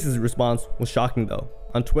 Blueface's response was shocking though.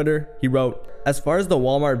 On Twitter, he wrote, "As far as the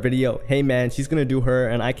Walmart video, hey man, she's gonna do her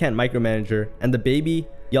and I can't micromanage her. And the baby,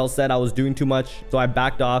 y'all said I was doing too much, so I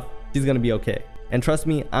backed off. She's gonna be okay. And trust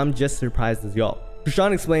me, I'm just surprised as y'all."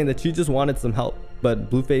 Chrisean explained that she just wanted some help,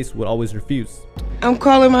 but Blueface would always refuse. "I'm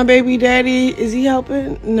calling my baby daddy. Is he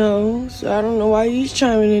helping? No, so I don't know why he's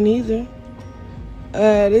chiming in either.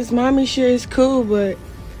 This mommy shit is cool, but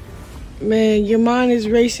man, your mind is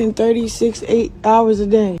racing 8 hours a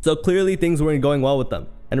day." So clearly things weren't going well with them.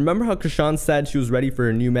 And remember how Chrisean said she was ready for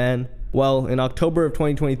a new man? Well, in October of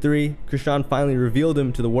 2023, Chrisean finally revealed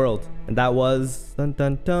him to the world, and that was, dun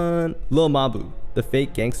dun dun, Lil Mabu, the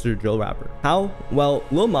fake gangster drill rapper. How? Well,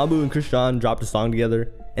 Lil Mabu and Chrisean dropped a song together,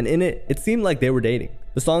 and in it, it seemed like they were dating.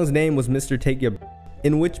 The song's name was Mr. Take Your,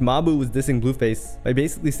 in which Mabu was dissing Blueface by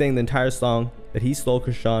basically saying the entire song that he stole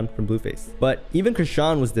Chrisean from Blueface. But even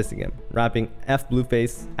Chrisean was dissing him, rapping, "F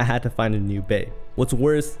Blueface, I had to find a new bae." What's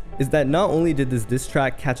worse is that not only did this diss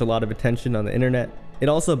track catch a lot of attention on the internet, it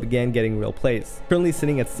also began getting real plays, currently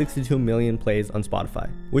sitting at 62 million plays on Spotify,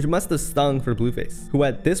 which must have stung for Blueface, who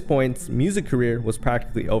at this point's music career was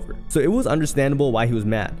practically over. So it was understandable why he was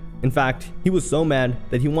mad. In fact, he was so mad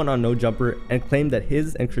that he went on No Jumper and claimed that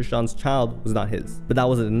his and Chrisean's child was not his. But that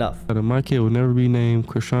wasn't enough. My kid will never be named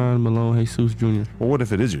Chrisean Malone Jesus Jr. Well, what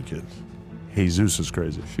if it is your kid? Jesus is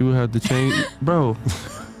crazy. She would have to change, bro.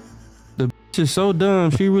 The bitch is so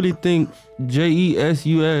dumb. She really think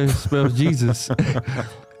Jesus spells Jesus.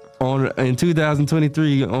 In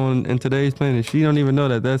 2023 in today's planet, she don't even know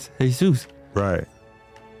that that's Jesus. Right.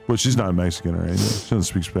 Well, she's not Mexican or anything. She doesn't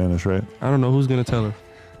speak Spanish, right? I don't know who's gonna tell her.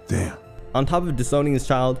 Damn. On top of disowning his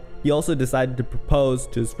child, he also decided to propose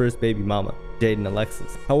to his first baby mama, Jade and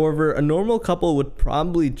Alexis. However, a normal couple would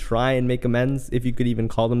probably try and make amends, if you could even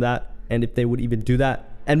call them that, and if they would even do that,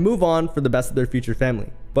 and move on for the best of their future family.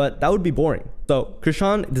 But that would be boring. So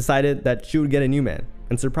Chrisean decided that she would get a new man,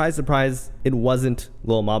 and surprise, surprise, it wasn't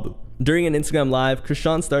Lil Mabu. During an Instagram Live,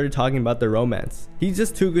 Chrisean started talking about their romance. "He's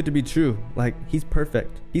just too good to be true. Like, he's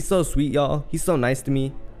perfect. He's so sweet, y'all. He's so nice to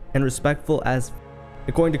me and respectful as."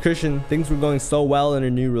 According to Chrisean, things were going so well in her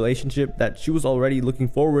new relationship that she was already looking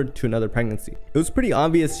forward to another pregnancy. It was pretty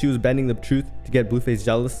obvious she was bending the truth to get Blueface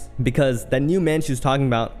jealous, because that new man she was talking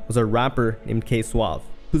about was a rapper named K Suave,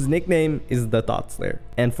 whose nickname is The Thought Slayer.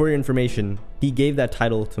 And for your information, he gave that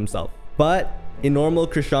title to himself. But in normal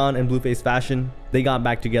Chrisean and Blueface fashion, they got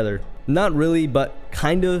back together. Not really, but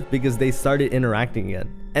kind of, because they started interacting again.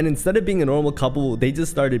 And instead of being a normal couple, they just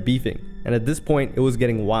started beefing. And at this point, it was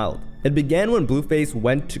getting wild. It began when Blueface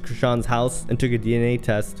went to Krishan's house and took a DNA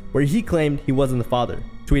test where he claimed he wasn't the father,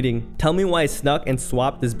 tweeting, "Tell me why I snuck and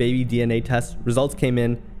swapped this baby DNA test. Results came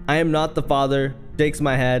in. I am not the father. Shakes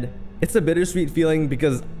my head." It's a bittersweet feeling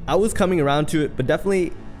because I was coming around to it, but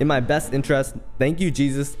definitely in my best interest. Thank you,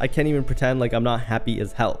 Jesus. I can't even pretend like I'm not happy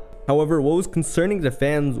as hell. However, what was concerning to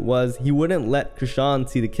fans was he wouldn't let Krishan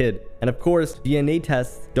see the kid. And of course, DNA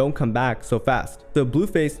tests don't come back so fast. So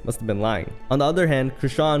Blueface must have been lying. On the other hand,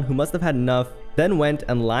 Krishan, who must have had enough, then went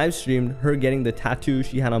and live streamed her getting the tattoo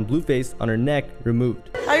she had on Blueface on her neck removed.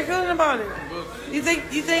 How you feeling about it? You think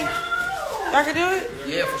I can do it?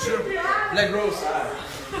 Yeah, for sure. Black Rose.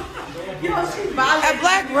 A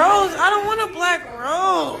black rose? I don't want a black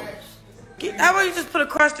rose. How about you just put a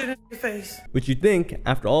crust in your face? Which you'd think,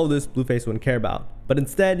 after all of this, Blueface wouldn't care about. But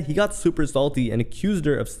instead, he got super salty and accused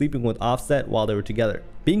her of sleeping with Offset while they were together.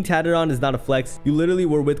 Being tatted on is not a flex. You literally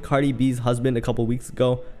were with Cardi B's husband a couple weeks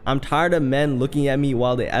ago. I'm tired of men looking at me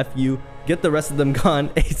while they F you. Get the rest of them gone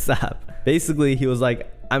ASAP. Basically, he was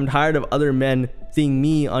like, I'm tired of other men seeing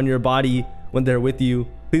me on your body when they're with you.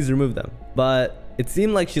 Please remove them. But it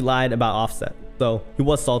seemed like she lied about Offset. So he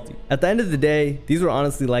was salty. At the end of the day, these were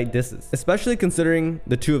honestly light disses, especially considering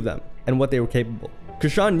the two of them and what they were capable.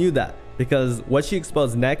 Krishan knew that because what she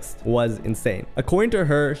exposed next was insane. According to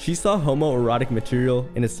her, she saw homoerotic material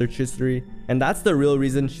in his search history, and that's the real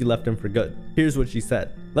reason she left him for good. Here's what she said.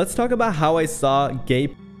 "Let's talk about how I saw gay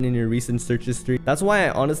in your recent search history. That's why I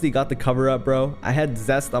honestly got the cover up, bro. I had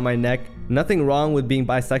zest on my neck. Nothing wrong with being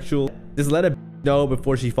bisexual. Just let it know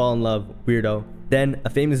before she fall in love, weirdo." Then, a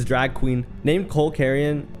famous drag queen named Cole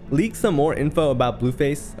Carrion leaked some more info about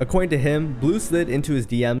Blueface. According to him, Blue slid into his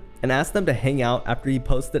DM and asked them to hang out after he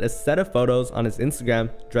posted a set of photos on his Instagram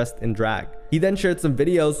dressed in drag. He then shared some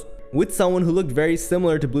videos with someone who looked very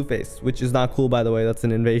similar to Blueface, which is not cool, by the way. That's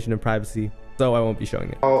an invasion of privacy, so I won't be showing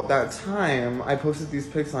it. Oh, that time I posted these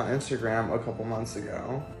pics on Instagram a couple months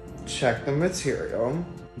ago. Check the material.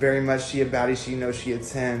 Very much she a baddie, she knows she a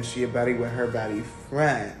 10, she a baddie with her baddie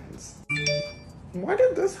friends. Why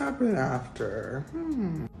did this happen after?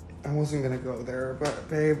 I wasn't gonna go there, but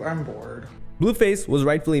babe, I'm bored. Blueface was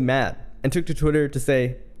rightfully mad and took to Twitter to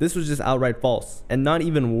say this was just outright false and not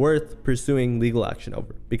even worth pursuing legal action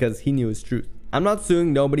over because he knew his truth. I'm not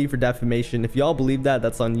suing nobody for defamation. If y'all believe that,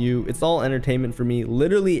 that's on you. It's all entertainment for me.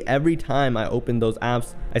 Literally every time I open those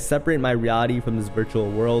apps, I separate my reality from this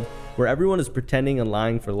virtual world where everyone is pretending and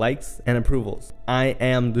lying for likes and approvals. I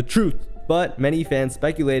am the truth. But many fans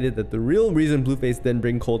speculated that the real reason Blueface didn't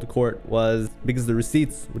bring Cole to court was because the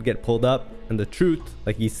receipts would get pulled up and the truth,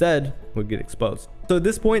 like he said, would get exposed. So at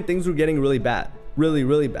this point, things were getting really bad.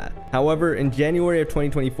 Really bad. However, in January of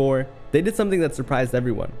 2024, they did something that surprised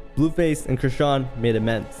everyone. Blueface and Krishan made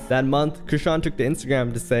amends. That month, Krishan took to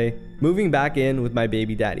Instagram to say, "Moving back in with my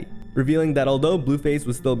baby daddy," revealing that although Blueface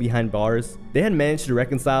was still behind bars, they had managed to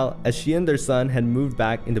reconcile as she and their son had moved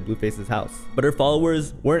back into Blueface's house. But her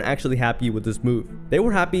followers weren't actually happy with this move. They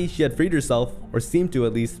were happy she had freed herself, or seemed to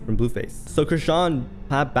at least, from Blueface. So Krishan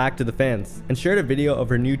clapped back to the fans and shared a video of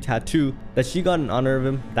her new tattoo that she got in honor of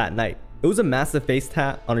him that night. It was a massive face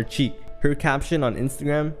tat on her cheek. Her caption on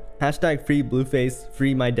Instagram, #free Blueface,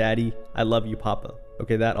 free my daddy, I love you papa.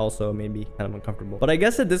 Okay, that also made me kind of uncomfortable. But I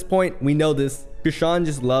guess at this point, we know this. Krishan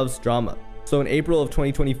just loves drama. So in April of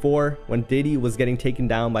 2024, when Diddy was getting taken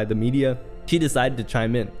down by the media, she decided to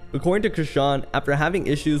chime in. According to Krishan, after having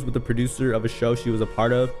issues with the producer of a show she was a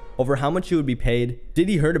part of over how much she would be paid,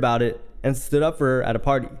 Diddy heard about it and stood up for her at a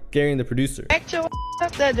party, scaring the producer. Act your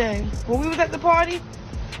up that day. When we was at the party,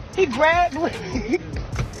 he grabbed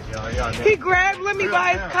Let me by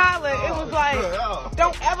his collar. It was like,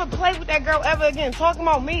 don't ever play with that girl ever again. Talking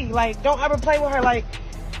about me, like, don't ever play with her. Like,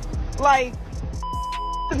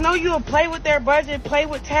 know you'll play with their budget, play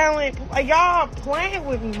with talent. Like, y'all playing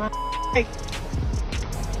with me, man. Like,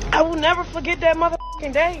 I will never forget that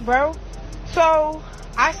motherfucking day, bro. So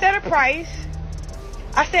I set a price.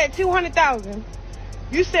 I said 200,000.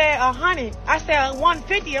 You said 100. I said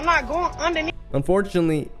 150. I'm not going underneath.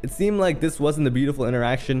 Unfortunately, it seemed like this wasn't the beautiful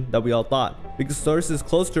interaction that we all thought, because sources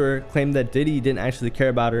close to her claimed that Diddy didn't actually care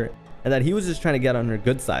about her and that he was just trying to get on her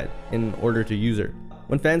good side in order to use her.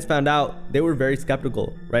 When fans found out, they were very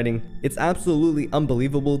skeptical, writing, "It's absolutely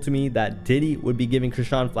unbelievable to me that Diddy would be giving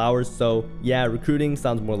Krishan flowers, so yeah, recruiting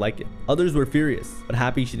sounds more like it." Others were furious, but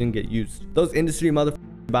happy she didn't get used. Those industry motherfuckers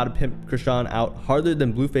about to pimp Krishan out harder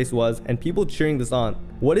than Blueface was, and people cheering this on.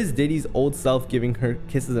 What is Diddy's old self giving her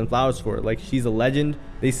kisses and flowers for? Like she's a legend?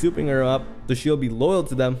 They souping her up so she'll be loyal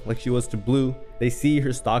to them like she was to Blue. They see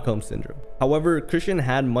her Stockholm syndrome. However, Krishan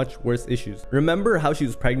had much worse issues. Remember how she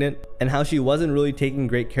was pregnant and how she wasn't really taking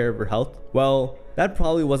great care of her health? Well, that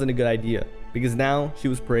probably wasn't a good idea, because now she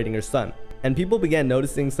was parading her son. And people began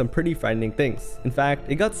noticing some pretty frightening things. In fact,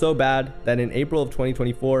 it got so bad that in April of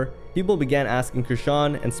 2024, people began asking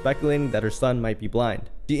Chrisean and speculating that her son might be blind.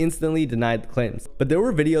 She instantly denied the claims. But there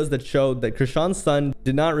were videos that showed that Chrisean's son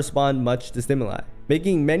did not respond much to stimuli,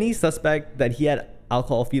 making many suspect that he had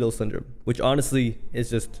alcohol fetal syndrome, which honestly is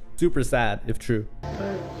just super sad if true.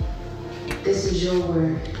 This is your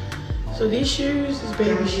word. So these shoes is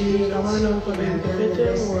baby shoes. I want to know if I'm going to fit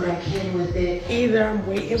them or either I'm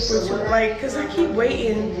waiting for because I keep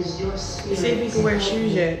waiting to see if he can wear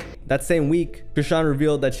shoes yet. That same week, Chrisean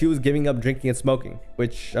revealed that she was giving up drinking and smoking,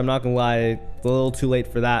 which I'm not gonna lie, it's a little too late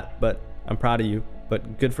for that, but I'm proud of you,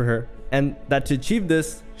 but good for her. And that to achieve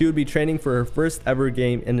this, she would be training for her first ever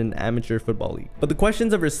game in an amateur football league. But the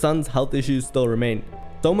questions of her son's health issues still remained,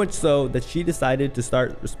 so much so that she decided to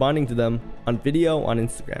start responding to them on video on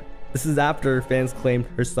Instagram. This is after fans claimed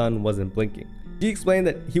her son wasn't blinking. She explained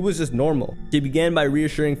that he was just normal. She began by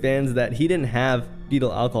reassuring fans that he didn't have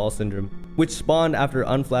fetal alcohol syndrome, which spawned after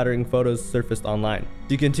unflattering photos surfaced online.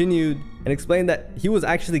 She continued and explained that he was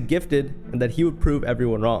actually gifted and that he would prove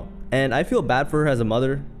everyone wrong. And I feel bad for her as a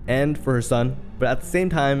mother and for her son, but at the same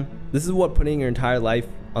time, this is what putting your entire life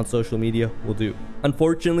on social media will do.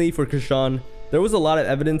 Unfortunately for Chrisean, there was a lot of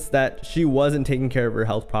evidence that she wasn't taking care of her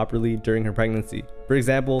health properly during her pregnancy. For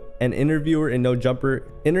example, an interviewer in No Jumper,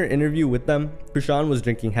 in her interview with them, Chrisean was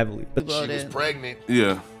drinking heavily. She was pregnant.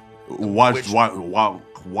 Yeah. While drinking.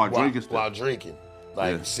 While drinking.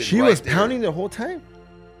 Like, Yeah. She right was there. pounding the whole time?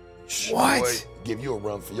 What? Boy, give you a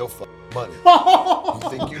run for your money. You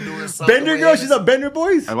think you doing something? Bender with girl, his- she's a Bender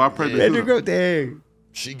boys? Am I pregnant? Bender girl, dang.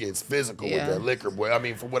 She gets physical Yeah. with that liquor, boy. I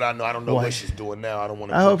mean, from what I know, I don't know Boy. what she's doing now. I don't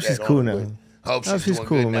want to. I hope she's cool now. I hope she's doing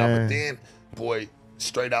good now. But then, boy,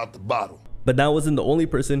 straight out the bottle. But that wasn't the only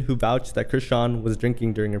person who vouched that Chrisean was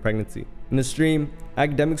drinking during her pregnancy. In a stream,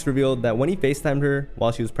 Academics revealed that when he FaceTimed her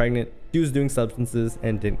while she was pregnant, she was doing substances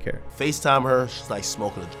and didn't care. FaceTime her, she's like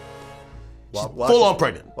smoking a While full on she's-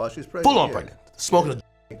 pregnant. while she's pregnant, Full on yeah. pregnant. Smoking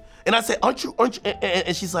a and I said, aren't you,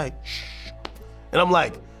 and she's like, shh. And I'm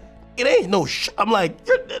like, it ain't no shh. I'm like,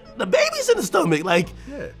 the baby's in the stomach. Like,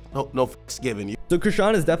 no fucks given you. So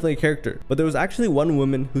Chrisean is definitely a character, but there was actually one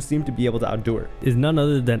woman who seemed to be able to outdo her. Is none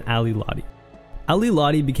other than Ali Lottie. Ali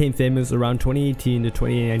Lottie became famous around 2018 to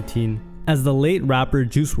 2019 as the late rapper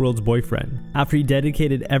Juice WRLD's boyfriend, after he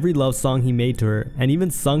dedicated every love song he made to her and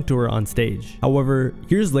even sung to her on stage. However,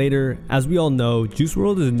 years later, as we all know, Juice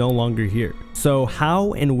WRLD is no longer here. So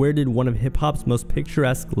how and where did one of hip-hop's most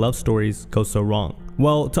picturesque love stories go so wrong?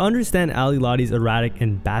 Well, to understand Ali Lottie's erratic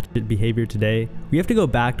and batshit behavior today, we have to go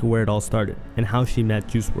back to where it all started and how she met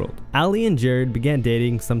Juice WRLD. Ali and Jared began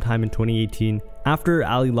dating sometime in 2018 after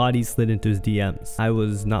Ali Lottie slid into his DMs. I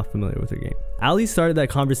was not familiar with her game. Ali started that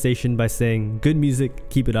conversation by saying, "Good music,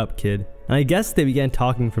 keep it up, kid." And I guess they began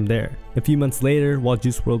talking from there. A few months later, while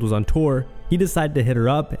Juice WRLD was on tour, he decided to hit her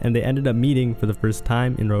up and they ended up meeting for the first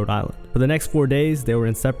time in Rhode Island. For the next 4 days, they were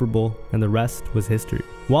inseparable and the rest was history.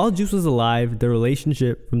 While Juice was alive, their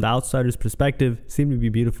relationship, from the outsider's perspective, seemed to be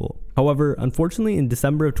beautiful. However, unfortunately in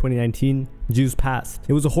December of 2019, Juice passed.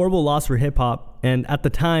 It was a horrible loss for hip hop, and at the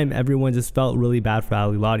time, everyone just felt really bad for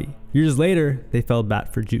Ali Lottie. Years later, they felt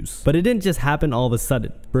bad for Juice. But it didn't just happen all of a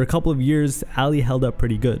sudden. For a couple of years, Ali held up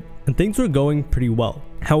pretty good, and things were going pretty well.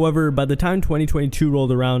 However, by the time 2022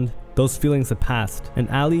 rolled around, those feelings had passed, and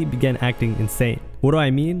Ali began acting insane. What do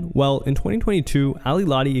I mean? Well, in 2022, Ali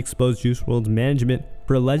Lottie exposed Juice WRLD's management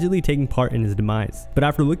for allegedly taking part in his demise. But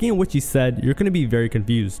after looking at what she said, you're going to be very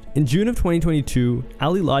confused. In June of 2022,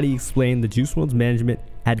 Ali Lottie explained that Juice WRLD's management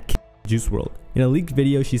had killed Juice WRLD in a leaked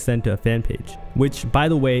video she sent to a fan page, which, by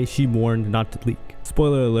the way, she warned not to leak.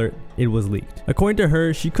 Spoiler alert, it was leaked. According to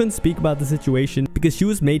her, she couldn't speak about the situation because she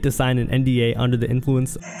was made to sign an NDA under the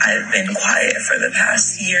influence. I've been quiet for the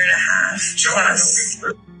past year and a half plus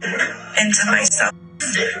into myself.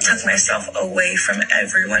 Took myself away from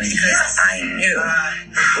everyone because I knew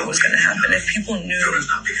what was going to happen. If people knew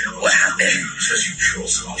what happened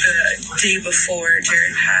the day before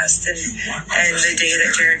Jared passed and the day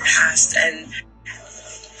that Jared passed and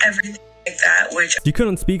everything like that, which She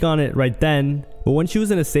couldn't speak on it right then, but when she was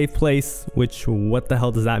in a safe place, which what the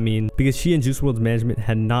hell does that mean? Because she and Juice WRLD's management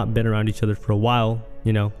had not been around each other for a while,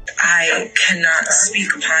 you know. I cannot speak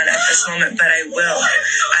upon at this moment, but I will.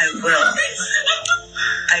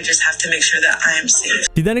 I just have to make sure that I am safe.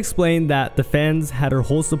 She then explained that the fans had her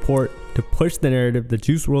whole support to push the narrative that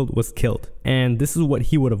Juice WRLD was killed, and this is what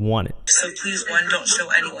he would have wanted. So please, one, don't show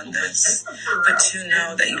anyone this, but two,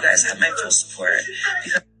 know that you guys have my full support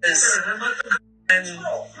because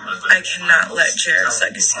I cannot let Jared's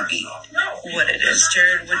legacy be what it is.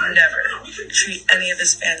 Jared would never treat any of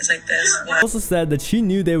his fans like this. She also said that she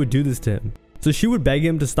knew they would do this to him, so she would beg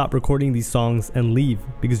him to stop recording these songs and leave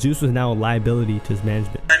because Juice was now a liability to his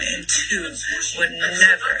management. And two, would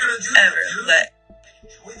never, ever let.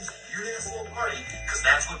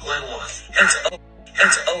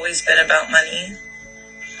 It's always been about money.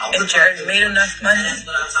 And Jared made enough money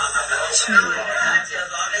to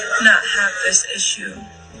not have this issue.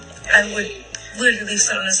 I would literally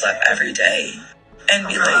sit on his lap every day and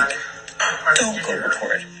be like, don't go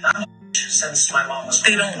record.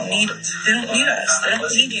 They don't need us. They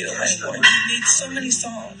don't need you anymore. You made so many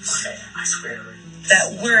songs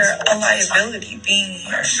that we're a liability being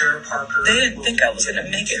here. They didn't think I was going to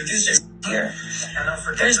make it through this year.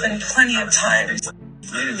 There's been plenty of times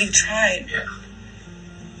literally tried.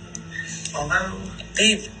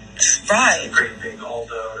 They've tried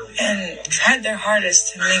and tried their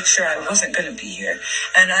hardest to make sure I wasn't going to be here.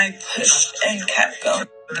 And I pushed and kept going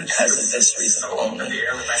because of this reason only.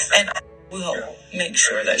 And I will make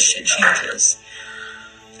sure that shit changes.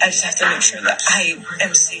 I just have to make sure that I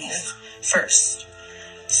am safe first.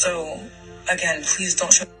 So, again, please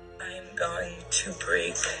don't show. I am going to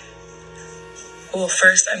break. Well,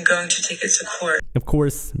 first I'm going to take it to court. Of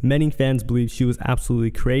course, many fans believe she was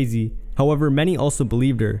absolutely crazy. However, many also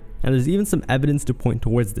believed her, and there's even some evidence to point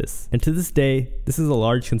towards this. And to this day, this is a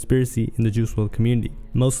large conspiracy in the Juice WRLD community,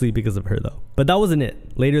 mostly because of her though. But that wasn't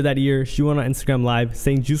it. Later that year, she went on Instagram Live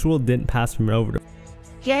saying Juice WRLD didn't pass from an overdose.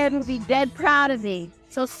 Jared would be dead proud of me.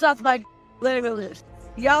 So stuff like literally,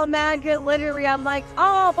 y'all mad good literally, I'm like,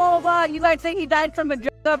 oh, blah, blah, you guys think he died from a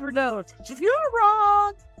drug overdose. You're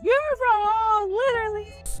wrong. You're wrong,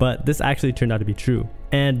 literally. But this actually turned out to be true.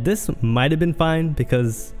 And this might have been fine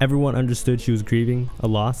because everyone understood she was grieving a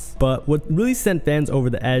loss. But what really sent fans over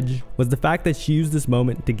the edge was the fact that she used this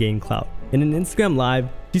moment to gain clout. In an Instagram Live,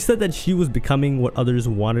 she said that she was becoming what others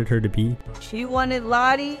wanted her to be. She wanted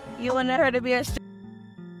Lottie, you wanted her to be a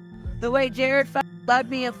the way Jared loved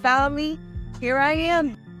me and found me, here I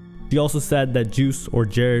am. She also said that Juice or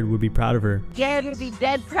Jared would be proud of her. Jared would be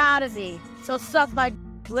dead proud of me. So stuff like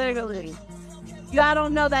literally. Y'all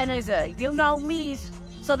don't know that nigga. You know me,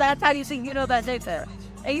 so that's how you think you know that nigga.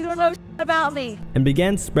 And you don't know about me. And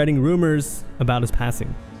began spreading rumors about his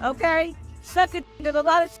passing. Okay? Suck it to a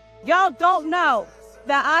lot of y'all don't know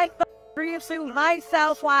that I grieve through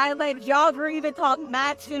myself while I let y'all grieve and talk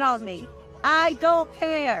mad shit on me. I don't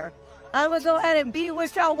care. I'm gonna go ahead and be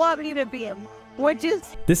what y'all want me to be. Which is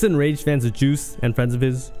this enraged fans of Juice and friends of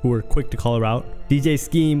his who were quick to call her out. DJ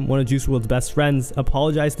Scheme, one of Juice WRLD's best friends,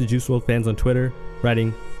 apologized to Juice WRLD fans on Twitter,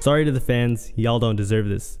 writing, "Sorry to the fans, y'all don't deserve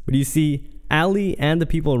this." But you see, Ali and the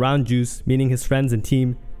people around Juice, meaning his friends and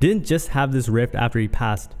team, didn't just have this rift after he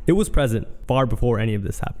passed. It was present far before any of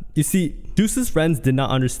this happened. You see, Juice's friends did not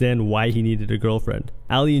understand why he needed a girlfriend.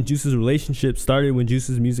 Ali and Juice's relationship started when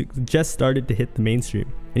Juice's music just started to hit the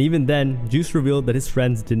mainstream. And even then, Juice revealed that his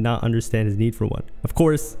friends did not understand his need for one. Of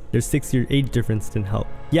course, their 6-year age difference didn't help.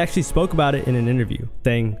 He actually spoke about it in an interview,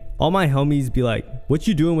 saying, "All my homies be like, what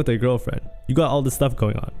you doing with a girlfriend? You got all this stuff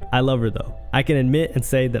going on. I love her though. I can admit and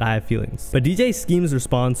say that I have feelings." But DJ Scheme's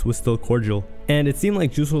response was still cordial, and it seemed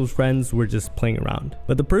like Juice WRLD's friends were just playing around.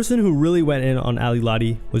 But the person who really went in on Ali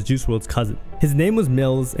Lottie was Juice WRLD's cousin. His name was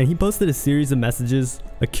Mills, and he posted a series of messages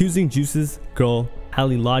accusing Juice's girl,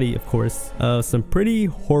 Ali Lottie of course, of some pretty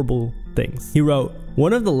horrible things. He wrote,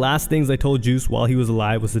 "One of the last things I told Juice while he was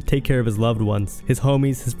alive was to take care of his loved ones, his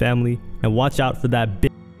homies, his family, and watch out for that bitch.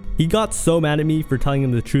 He got so mad at me for telling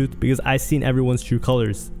him the truth because I seen everyone's true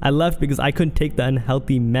colors. I left because I couldn't take the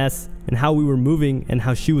unhealthy mess and how we were moving and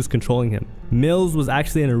how she was controlling him." Mills was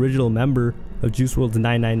actually an original member of Juice WRLD's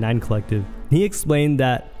 999 collective. He explained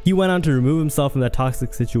that he went on to remove himself from that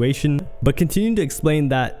toxic situation, but continued to explain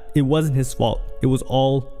that it wasn't his fault. It was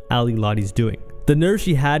all Ali Lottie's doing. The nerve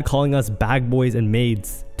she had calling us bag boys and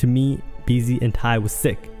maids to me, Beezy, and Ty was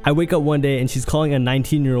sick. I wake up one day and she's calling a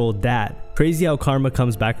 19-year-old dad. Crazy how karma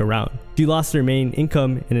comes back around. She lost her main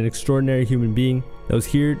income in an extraordinary human being that was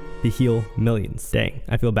here to heal millions. Dang,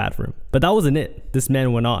 I feel bad for him. But that wasn't it. This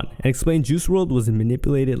man went on and explained Juice WRLD was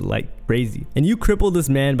manipulated like crazy. And you crippled this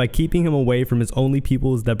man by keeping him away from his only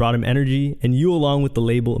peoples that brought him energy, and you along with the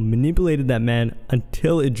label manipulated that man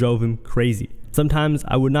until it drove him crazy. Sometimes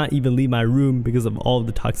I would not even leave my room because of all of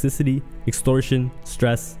the toxicity, extortion,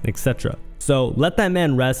 stress, etc. So let that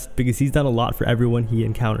man rest because he's done a lot for everyone he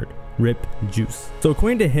encountered. Rip Juice. So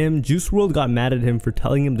according to him, Juice WRLD got mad at him for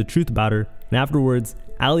telling him the truth about her, and afterwards,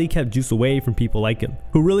 Ali kept Juice away from people like him,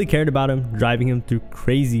 who really cared about him, driving him through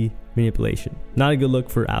crazy manipulation. Not a good look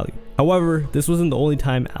for Ali. However, this wasn't the only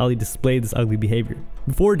time Ali displayed this ugly behavior.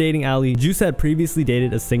 Before dating Ali, Juice had previously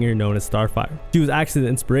dated a singer known as Starfire. She was actually the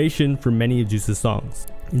inspiration for many of Juice's songs.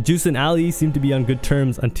 Juice and Ali seemed to be on good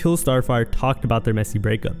terms until Starfire talked about their messy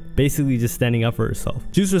breakup, basically just standing up for herself.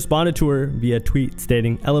 Juice responded to her via a tweet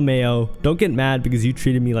stating, "LMAO, don't get mad because you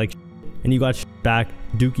treated me like and you got back,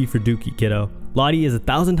 dookie for dookie, kiddo. Lottie is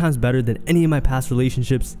 1,000 times better than any of my past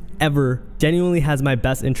relationships ever, genuinely has my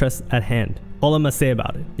best interests at hand. All I must say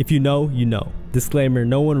about it, if you know, you know. Disclaimer,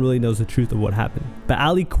 no one really knows the truth of what happened." But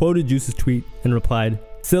Ali quoted Juice's tweet and replied,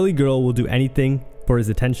 "Silly girl will do anything for his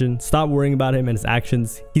attention. Stop worrying about him and his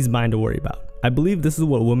actions. He's mine to worry about." I believe this is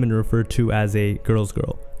what women refer to as a girl's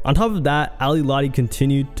girl. On top of that, Ali Lottie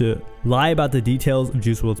continued to lie about the details of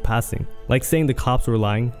Juice WRLD's passing, like saying the cops were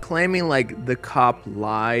lying. Claiming like the cop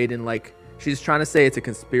lied and like she's trying to say it's a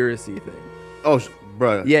conspiracy thing. Oh,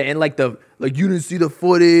 bro. Yeah, and like you didn't see the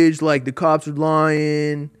footage, like the cops are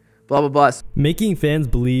lying, blah, blah, blah. Making fans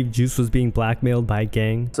believe Juice was being blackmailed by a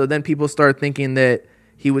gang. So then people start thinking that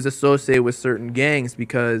he was associated with certain gangs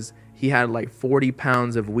because he had like 40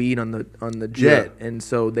 pounds of weed on the jet. Yeah. And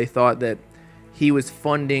so they thought that he was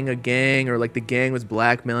funding a gang or like the gang was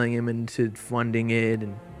blackmailing him into funding it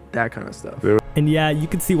and that kind of stuff. And yeah, you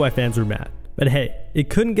can see why fans were mad. But hey, it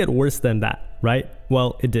couldn't get worse than that, right?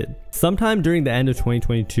 Well, it did. Sometime during the end of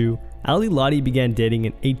 2022, Ali Lottie began dating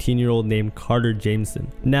an 18-year-old named Carter Jameson.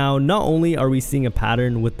 Now, not only are we seeing a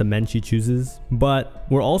pattern with the men she chooses, but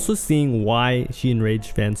we're also seeing why she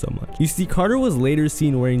enraged fans so much. You see, Carter was later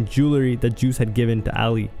seen wearing jewelry that Juice had given to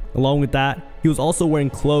Ali. Along with that, he was also wearing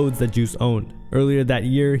clothes that Juice owned. Earlier that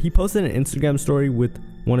year, he posted an Instagram story with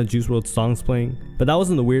one of Juice WRLD's songs playing, but that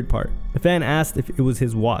wasn't the weird part. A fan asked if it was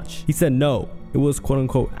his watch. He said no, it was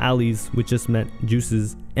quote-unquote Ali's, which just meant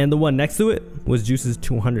Juice's, and the one next to it was Juice's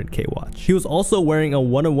 200K watch. He was also wearing a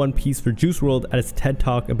one-on-one piece for Juice WRLD at his TED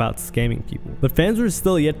Talk about scamming people. But fans were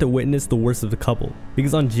still yet to witness the worst of the couple,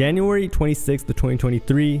 because on January 26th of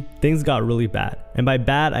 2023, things got really bad. And by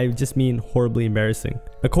bad, I just mean horribly embarrassing.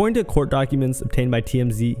 According to court documents obtained by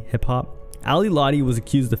TMZ Hip Hop, Ali Lottie was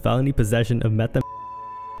accused of felony possession of methamphetamine,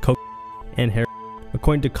 coke, and heroin.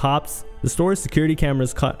 According to cops, the store's security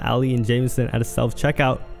cameras caught Ali and Jameson at a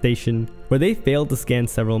self-checkout station where they failed to scan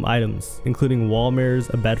several items, including wall mirrors,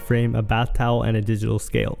 a bed frame, a bath towel, and a digital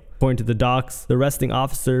scale. According to the docs, the arresting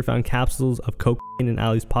officer found capsules of cocaine in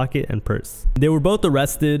Ali's pocket and purse. They were both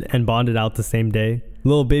arrested and bonded out the same day.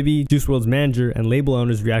 Lil Bibby, Juice WRLD's manager and label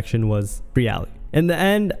owner's reaction was free Ali. In the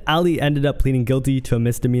end, Ali ended up pleading guilty to a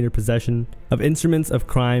misdemeanor possession of instruments of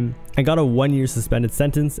crime and got a 1-year suspended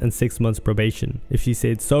sentence and 6 months probation. If she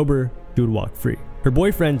stayed sober, she would walk free. Her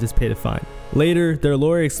boyfriend just paid a fine. Later, their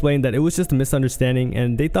lawyer explained that it was just a misunderstanding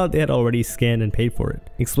and they thought they had already scanned and paid for it,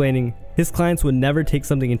 explaining his clients would never take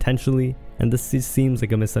something intentionally and this just seems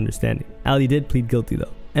like a misunderstanding. Ali did plead guilty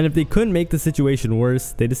though. And if they couldn't make the situation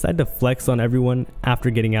worse, they decided to flex on everyone after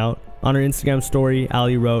getting out. On her Instagram story,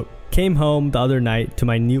 Ali wrote, "Came home the other night to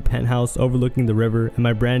my new penthouse overlooking the river and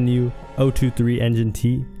my brand new 023 engine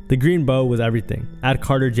T. The green bow was everything. At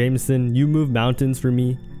Carter Jameson, you moved mountains for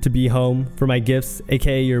me to be home for my gifts,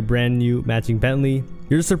 aka your brand new matching Bentley.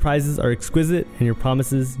 Your surprises are exquisite and your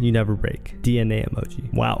promises you never break. DNA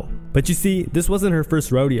emoji." Wow. But you see, this wasn't her first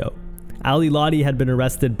rodeo. Ali Lottie had been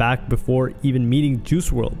arrested back before even meeting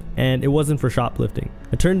Juice WRLD, and it wasn't for shoplifting.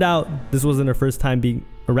 It turned out this wasn't her first time being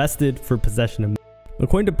arrested for possession of.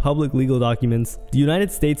 According to public legal documents, the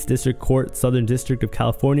United States District Court, Southern District of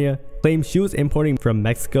California, claimed she was importing from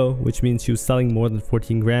Mexico, which means she was selling more than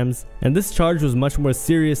 14 grams, and this charge was much more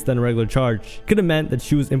serious than a regular charge. It could have meant that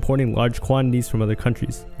she was importing large quantities from other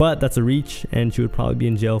countries, but that's a reach, and she would probably be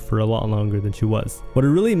in jail for a lot longer than she was. What it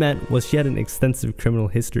really meant was she had an extensive criminal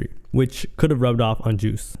history, which could have rubbed off on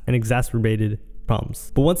Juice and exacerbated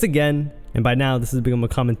problems. But once again, and by now this has become a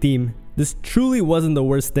common theme, this truly wasn't the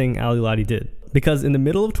worst thing Ali Lottie did. Because in the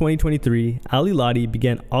middle of 2023, Ali Lottie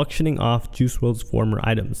began auctioning off Juice WRLD's former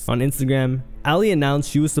items. On Instagram, Ali announced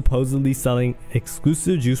she was supposedly selling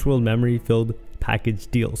exclusive Juice WRLD memory-filled package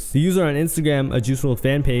deals. The user on Instagram, a Juice WRLD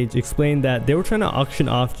fan page, explained that they were trying to auction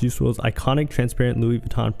off Juice WRLD's iconic transparent Louis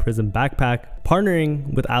Vuitton Prism backpack,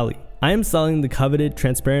 partnering with Ali. "I am selling the coveted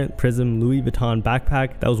transparent Prism Louis Vuitton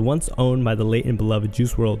backpack that was once owned by the late and beloved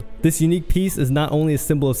Juice WRLD. This unique piece is not only a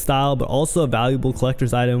symbol of style, but also a valuable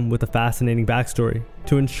collector's item with a fascinating backstory.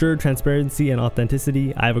 To ensure transparency and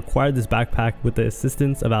authenticity, I have acquired this backpack with the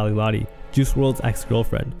assistance of Ali Lottie. Juice WRLD's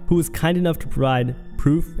ex-girlfriend, who was kind enough to provide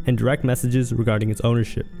proof and direct messages regarding its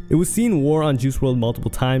ownership. It was seen wore on Juice WRLD multiple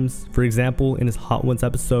times. For example, in his Hot Ones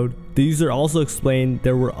episode, the user also explained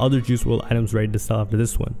there were other Juice WRLD items ready to sell after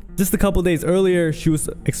this one. Just a couple days earlier, she was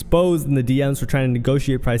exposed in the DMs for trying to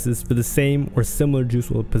negotiate prices for the same or similar Juice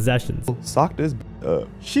WRLD possessions. Sock this up.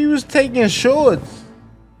 She was taking shorts.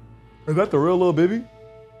 Is that the real Lil Bibby?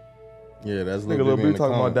 Yeah, that's Lil Bibby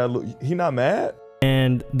talking about that. He not mad?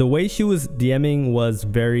 And the way she was DMing was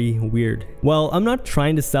very weird. Well, I'm not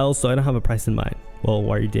trying to sell, so I don't have a price in mind. Well,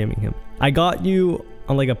 why are you DMing him? I got you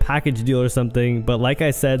on like a package deal or something, but like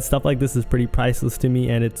I said, stuff like this is pretty priceless to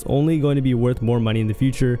me, and it's only going to be worth more money in the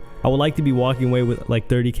future. I would like to be walking away with like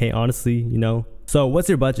 30K, honestly, you know? So what's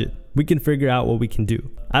your budget? We can figure out what we can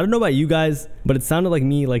do. I don't know about you guys, but it sounded like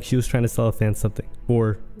me like she was trying to sell a fan something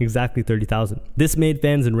for exactly 30,000. This made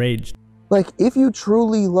fans enraged. Like, if you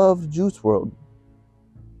truly loved Juice WRLD,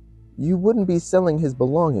 you wouldn't be selling his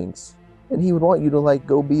belongings, and he would want you to like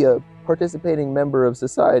go be a participating member of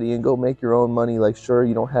society and go make your own money. Like, sure,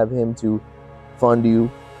 you don't have him to fund you,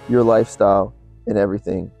 your lifestyle and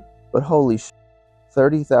everything, but holy shit,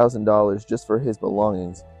 $30,000 just for his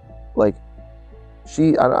belongings. Like,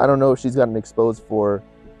 I don't know if she's gotten exposed for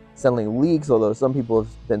selling leaks, although some people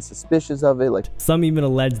have been suspicious of it. Like, some even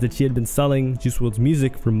alleged that she had been selling Juice WRLD's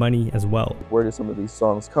music for money as well. Where do some of these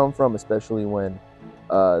songs come from, especially when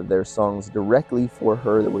they're songs directly for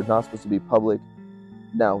her that were not supposed to be public?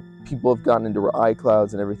 Now, people have gotten into her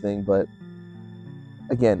iClouds and everything, but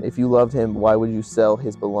again, if you loved him, why would you sell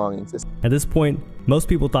his belongings? At this point, most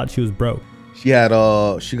people thought she was broke. She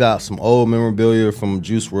got some old memorabilia from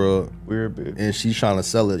Juice WRLD. Weird bitch. And she's trying to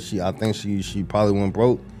sell it. I think she probably went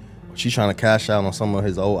broke. She's trying to cash out on some of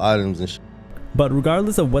his old items and shit. But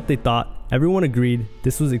regardless of what they thought, everyone agreed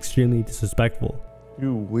this was extremely disrespectful.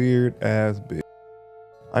 You weird ass bitch.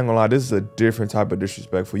 I ain't gonna lie, this is a different type of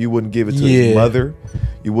disrespectful. You wouldn't give it to his mother.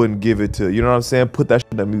 You wouldn't give it to, you know what I'm saying? Put that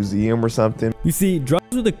shit in a museum or something. You see,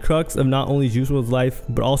 drugs were the crux of not only Juice WRLD's life,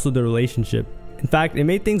 but also the relationship. In fact, it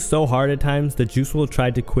made things so hard at times that Juice WRLD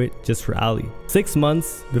tried to quit just for Ali. 6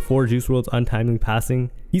 months before Juice WRLD's untimely passing,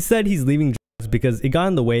 he said he's leaving drugs because it got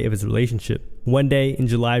in the way of his relationship. One day in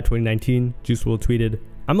July of 2019, Juice WRLD tweeted,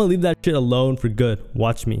 "I'm gonna leave that shit alone for good.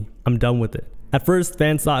 Watch me. I'm done with it." At first,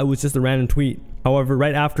 fans thought it was just a random tweet. However,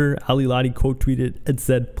 right after, Ali Lottie quote tweeted and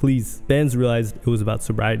said, "Please." Fans realized it was about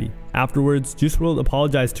sobriety. Afterwards, Juice WRLD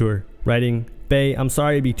apologized to her, writing, "Bae, I'm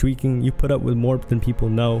sorry I be tweaking. You put up with more than people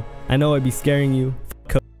know. I know I be scaring you.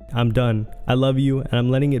 I'm done. I love you, and I'm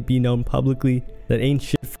letting it be known publicly that ain't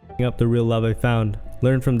shit f***ing up the real love I found.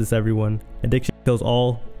 Learn from this, everyone. Addiction kills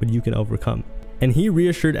all, but you can overcome." And he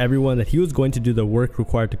reassured everyone that he was going to do the work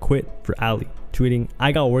required to quit for Ali, tweeting,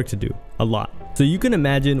 "I got work to do, a lot." So you can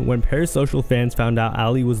imagine when parasocial fans found out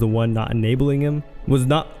Ali was the one not enabling him, was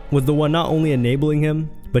the one not only enabling him,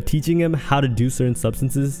 but teaching him how to do certain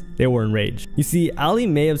substances, they were enraged. You see, Ali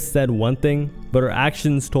may have said one thing, but her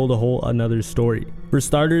actions told a whole another story. For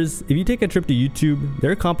starters, if you take a trip to YouTube,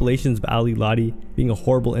 there are compilations of Ali Lottie being a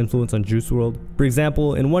horrible influence on Juice WRLD. For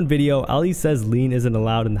example, in one video, Ali says lean isn't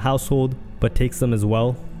allowed in the household, but takes them as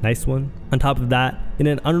well. Nice one. On top of that, in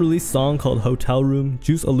an unreleased song called Hotel Room,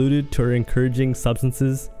 Juice alluded to her encouraging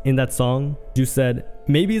substances. In that song, Juice said,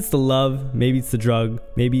 "Maybe it's the love, maybe it's the drug,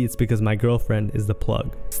 maybe it's because my girlfriend is the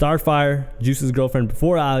plug." Starfire, Juice's girlfriend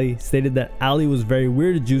before Ali, stated that Ali was very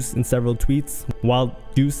weird to Juice in several tweets while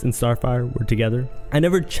Juice and Starfire were together. "I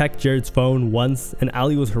never checked Jared's phone once, and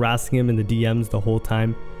Ali was harassing him in the DMs the whole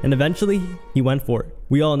time, and eventually he went for it.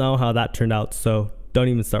 We all know how that turned out, so don't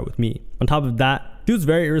even start with me." On top of that, she was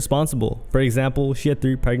very irresponsible. For example, she had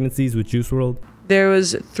 3 pregnancies with Juice WRLD. There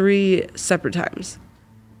was 3 separate times.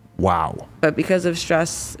 Wow. But because of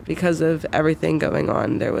stress, because of everything going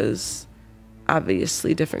on, there was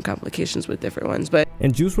obviously different complications with different ones.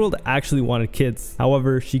 And Juice WRLD actually wanted kids.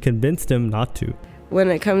 However, she convinced him not to. When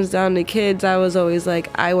it comes down to kids, I was always like,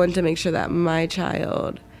 I want to make sure that my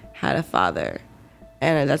child had a father.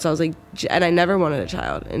 And that's why I was like, and I never wanted a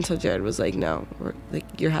child until Jared was like, "No,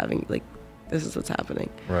 you're having, like, this is what's happening."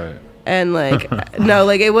 Right. And like, no,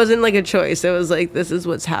 like it wasn't like a choice. It was like, this is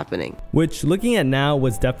what's happening. Which, looking at now,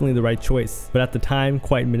 was definitely the right choice, but at the time,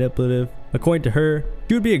 quite manipulative. According to her,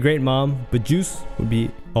 she would be a great mom, but Juice would be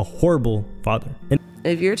a horrible father. And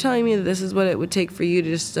if you're telling me that this is what it would take for you to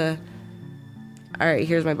just, all right,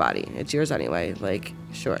 here's my body. It's yours anyway. Like,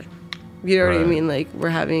 sure. You know what I mean? Like, we're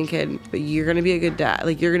having a kid, but you're going to be a good dad.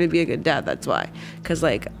 Like, you're going to be a good dad. That's why. Because,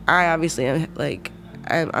 like, I obviously am, like,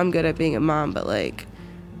 I'm good at being a mom, but, like,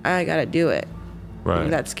 I got to do it. Right.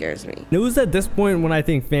 And that scares me. It was at this point when I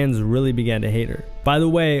think fans really began to hate her. By the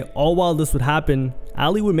way, all while this would happen,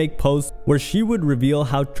 Ali would make posts where she would reveal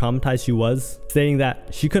how traumatized she was, stating that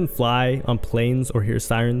she couldn't fly on planes or hear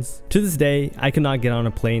sirens. To this day, I cannot get on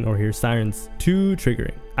a plane or hear sirens. Too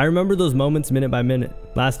triggering. I remember those moments minute by minute.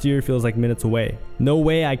 Last year feels like minutes away. No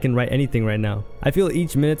way I can write anything right now. I feel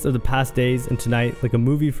each minute of the past days and tonight like a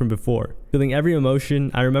movie from before. Feeling every emotion.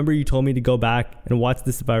 I remember you told me to go back and watch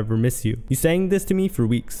this if I ever miss you. You sang this to me for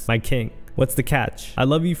weeks. My king. What's the catch? I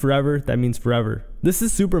love you forever, that means forever. This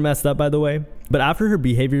is super messed up, by the way, but after her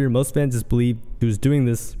behavior, most fans just believed she was doing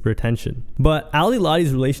this for attention. But Ali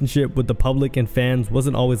Lottie's relationship with the public and fans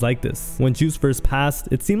wasn't always like this. When Juice first passed,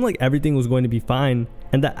 it seemed like everything was going to be fine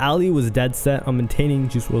and that Ali was dead set on maintaining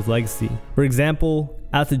Juice WRLD's legacy. For example,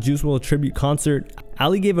 at the Juice WRLD tribute concert,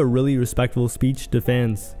 Ali gave a really respectful speech to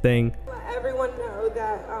fans, saying, "Let everyone know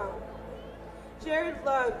that Jared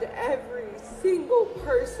loved every single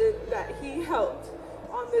person that he helped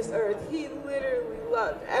on this earth. He literally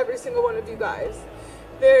loved every single one of you guys.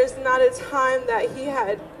 There's not a time that he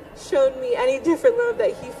had shown me any different love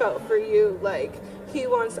that he felt for you. Like, he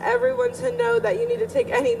wants everyone to know that you need to take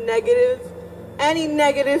any negative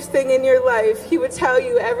thing in your life, he would tell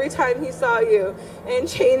you every time he saw you, and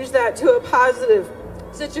change that to a positive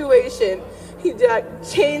situation. He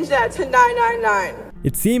changed that to 999.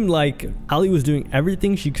 It seemed like Ali was doing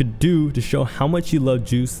everything she could do to show how much she loved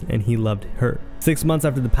Juice and he loved her. 6 months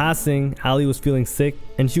after the passing, Ali was feeling sick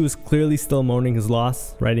and she was clearly still mourning his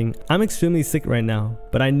loss, writing, "I'm extremely sick right now,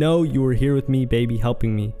 but I know you were here with me, baby,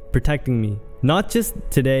 helping me, protecting me. Not just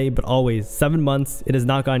today, but always. 7 months, it has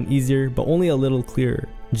not gotten easier, but only a little clearer.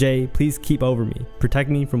 Jay, please keep over me. Protect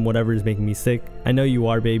me from whatever is making me sick. I know you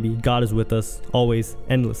are, baby. God is with us, always,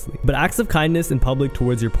 endlessly." But acts of kindness in public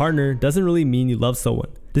towards your partner doesn't really mean you love someone.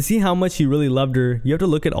 To see how much he really loved her, you have to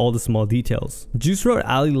look at all the small details. Juice wrote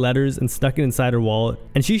Ali letters and stuck it inside her wallet,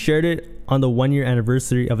 and she shared it on the 1-year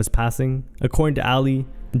anniversary of his passing. According to Ali,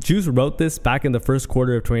 Juice wrote this back in the first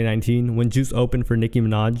quarter of 2019 when Juice opened for Nicki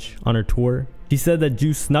Minaj on her tour. She said that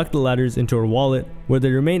Juice snuck the letters into her wallet, where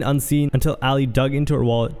they remained unseen until Ali dug into her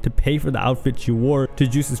wallet to pay for the outfit she wore to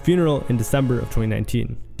Juice's funeral in December of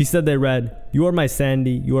 2019. She said they read, "You are my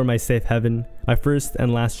Sandy, you are my safe heaven, my first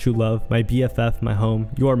and last true love, my BFF, my home,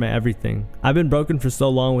 you are my everything. I've been broken for so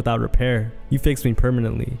long without repair. You fixed me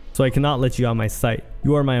permanently, so I cannot let you out of my sight.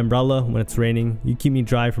 You are my umbrella when it's raining. You keep me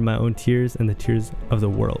dry from my own tears and the tears of the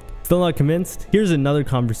world." Still not convinced? Here's another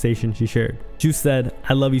conversation she shared. Juice said,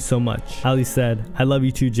 "I love you so much." Ali said, "I love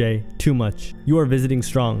you too, Jay, too much. You are visiting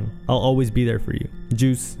strong. I'll always be there for you."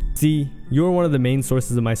 Juice, "See, you are one of the main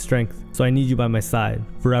sources of my strength, so I need you by my side,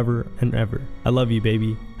 forever and ever. I love you,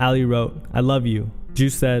 baby." Ali wrote, "I love you."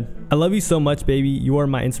 Juice said, "I love you so much, baby. You are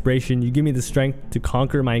my inspiration. You give me the strength to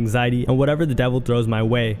conquer my anxiety and whatever the devil throws my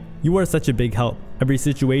way. You are such a big help. Every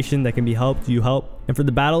situation that can be helped, you help. And for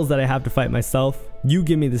the battles that I have to fight myself, you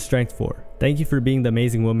give me the strength for. Thank you for being the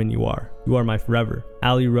amazing woman you are. You are my forever."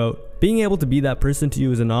 Ali wrote, "Being able to be that person to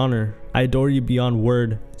you is an honor. I adore you beyond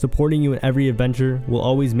word. Supporting you in every adventure will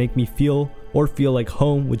always make me feel like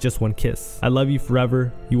home with just one kiss. I love you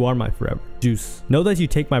forever. You are my forever." Juice, "Know that you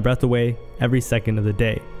take my breath away every second of the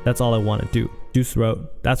day. That's all I want to do." Juice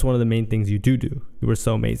wrote, "That's one of the main things you do. You are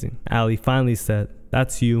so amazing." Ali finally said,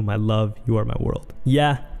 "That's you, my love. You are my world."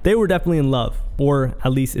 Yeah, they were definitely in love, or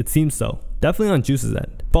at least it seems so. Definitely on Juice's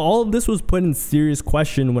end. But all of this was put in serious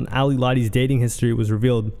question when Ali Lottie's dating history was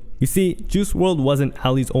revealed. You see, Juice WRLD wasn't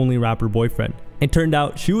Ali's only rapper boyfriend. It turned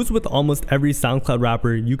out she was with almost every SoundCloud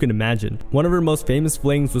rapper you can imagine. One of her most famous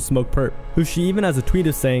flings was Smokepurpp, who she even has a tweet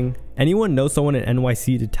of saying, "Anyone know someone in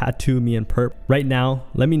NYC to tattoo me and Perp? Right now,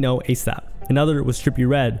 let me know ASAP." Another was Trippie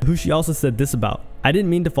Redd, who she also said this about: "I didn't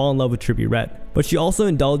mean to fall in love with Trippie Redd," but she also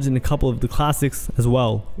indulged in a couple of the classics as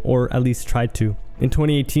well, or at least tried to. In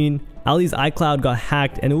 2018, Ali's iCloud got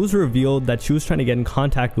hacked and it was revealed that she was trying to get in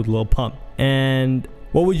contact with Lil Pump. And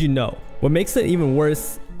what would you know? What makes it even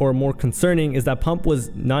worse or more concerning is that Pump was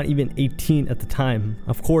not even 18 at the time.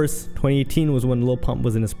 Of course, 2018 was when Lil Pump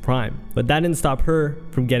was in his prime, but that didn't stop her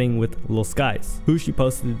from getting with Lil Skies, who she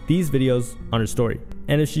posted these videos on her story.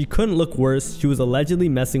 And if she couldn't look worse, she was allegedly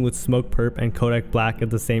messing with Smokepurpp and Kodak Black at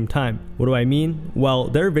the same time. What do I mean? Well,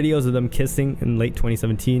 there are videos of them kissing in late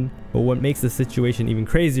 2017, but what makes the situation even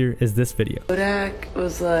crazier is this video. Kodak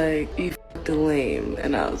was like, "You f***ing lame,"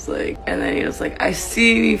 and I was like, and then he was like, "I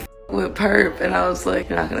see you with Perp," and I was like,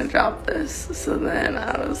 "You're not gonna drop this." So then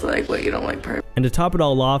I was like, "Wait, you don't like Perp?" And to top it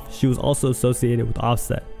all off, she was also associated with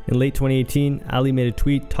Offset. In late 2018, Ali made a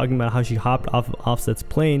tweet talking about how she hopped off of Offset's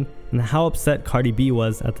plane and how upset Cardi B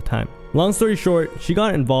was at the time. Long story short, she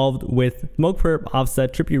got involved with Smokepurpp,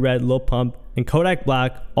 Offset, Trippie Redd, Lil Pump, and Kodak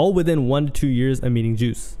Black, all within 1 to 2 years of meeting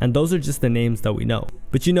Juice. And those are just the names that we know.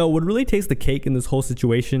 But you know, what really takes the cake in this whole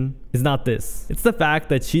situation is not this. It's the fact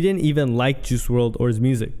that she didn't even like Juice WRLD or his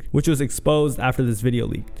music, which was exposed after this video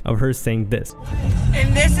leaked of her saying this.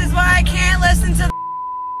 And this is why I can't listen to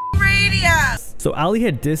radio. So Ali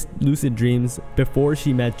had dissed Lucid Dreams before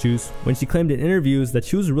she met Juice when she claimed in interviews that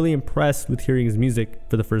she was really impressed with hearing his music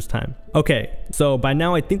for the first time. Okay, so by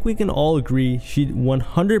now I think we can all agree she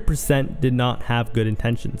 100% did not have good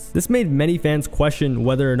intentions. This made many fans question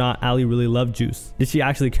whether or not Ali really loved Juice. Did she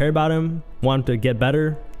actually care about him? Want to get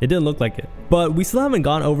better? It didn't look like it. But we still haven't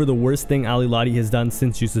gone over the worst thing Ali Lottie has done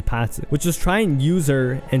since Juice's passing, which was try and use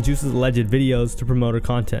her and Juice's alleged videos to promote her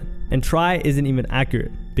content. And try isn't even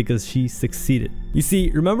accurate because she succeeded. You see,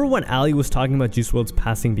 remember when Ali was talking about Juice WRLD's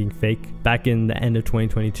passing being fake back in the end of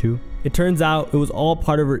 2022? It turns out it was all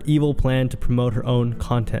part of her evil plan to promote her own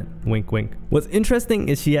content. Wink wink. What's interesting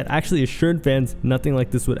is she had actually assured fans nothing like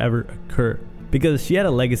this would ever occur, because she had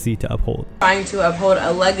a legacy to uphold. Trying to uphold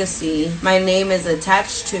a legacy my name is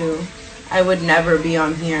attached to. I would never be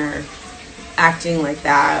on here acting like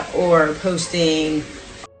that or posting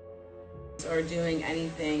or doing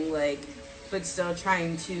anything like, but still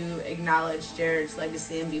trying to acknowledge Jared's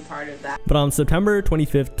legacy and be part of that. But on September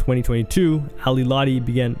 25th, 2022, Ali Lottie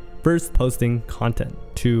began first posting content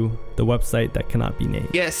to the website that cannot be named.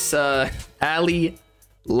 Yes, Ali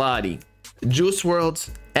Lottie, Juice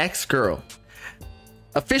WRLD's ex-girl,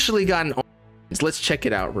 officially gotten. Let's check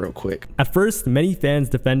it out real quick. At first, many fans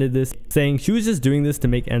defended this, saying she was just doing this to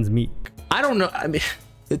make ends meet. I don't know. I mean,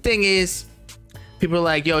 the thing is, people are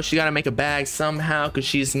like, yo, she gotta make a bag somehow because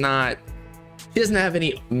she doesn't have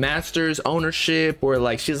any masters ownership, or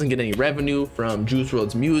like she doesn't get any revenue from Juice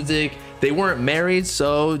WRLD's music. They weren't married,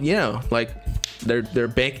 so you know, like their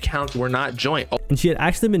bank accounts were not joint. And she had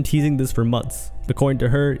actually been teasing this for months. According to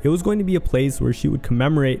her, it was going to be a place where she would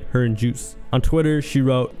commemorate her and Juice. On Twitter, she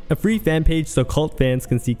wrote, "A free fan page so cult fans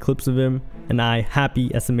can see clips of him and I, happy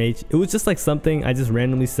SMH." It was just like something I just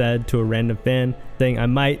randomly said to a random fan, saying I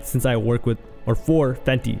might since I work with or for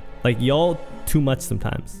Fenty. Like, y'all too much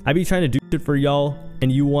sometimes. I be trying to do shit for y'all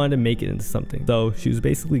and you wanted to make it into something. So she was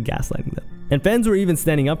basically gaslighting them. And fans were even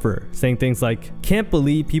standing up for her, saying things like, "Can't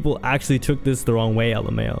believe people actually took this the wrong way,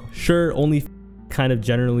 LMAO. Sure, only kind of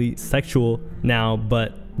generally sexual now,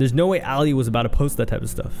 but there's no way Ali was about to post that type of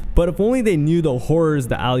stuff." But if only they knew the horrors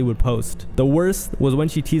that Ali would post. The worst was when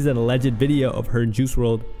she teased an alleged video of her in Juice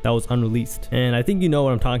WRLD that was unreleased. And I think you know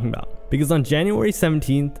what I'm talking about. Because on January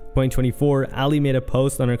 17th, 2024, Ali made a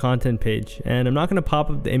post on her content page, and I'm not going to pop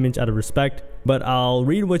up the image out of respect, but I'll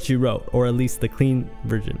read what she wrote, or at least the clean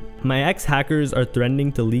version. "My ex-hackers are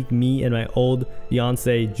threatening to leak me and my old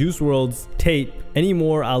fiance Juice WRLD's tape.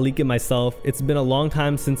 Anymore, I'll leak it myself. It's been a long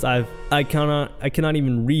time since I cannot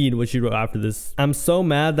even read what she wrote after this. I'm so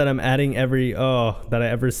mad that I'm adding every that I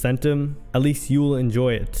ever sent him. At least you will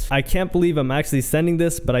enjoy it. I can't believe I'm actually sending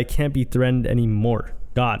this, but I can't be threatened anymore.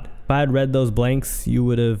 God. If I had read those blanks, you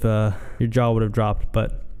would have, your jaw would have dropped,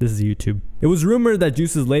 but this is YouTube." It was rumored that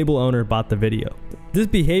Juice's label owner bought the video. This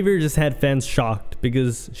behavior just had fans shocked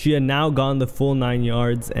because she had now gone the full 9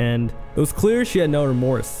 yards, and it was clear she had no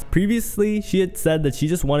remorse. Previously, she had said that she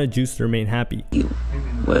just wanted Juice to remain happy. He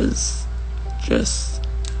was just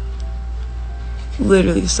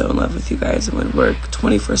literally so in love with you guys and would work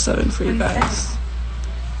 24/7 for you guys.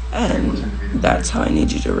 And that's how I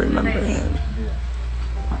need you to remember him.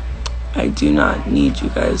 I do not need you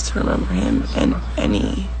guys to remember him in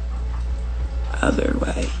any other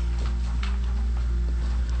way.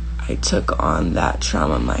 I took on that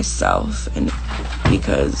trauma myself, and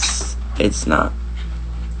because it's not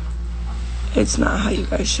how you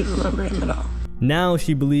guys should remember him at all. Now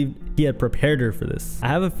she believed he had prepared her for this. I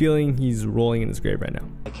have a feeling he's rolling in his grave right now.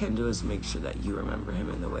 What I can do is make sure that you remember him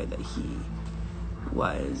in the way that he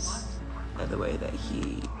was, and the way that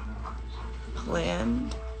he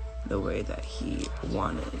planned, the way that he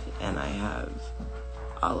wanted, and I have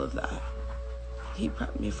all of that. He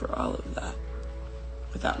prepped me for all of that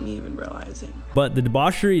without me even realizing. But the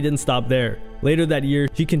debauchery didn't stop there. Later that year,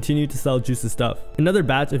 she continued to sell Juice's stuff. Another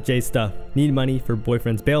batch of Jay's stuff. Need money for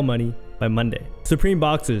boyfriend's bail money by Monday. Supreme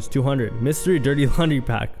Boxers, 200. Mystery Dirty Laundry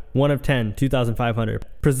Pack, 1 of 10, 2,500.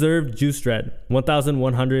 Preserved Juice Dread,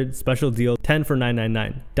 1,100. Special deal, 10 for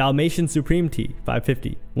 $9.99. Dalmatian Supreme Tea,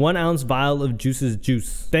 $5.50. 1 ounce vial of Juice's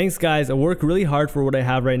juice. Thanks guys, I work really hard for what I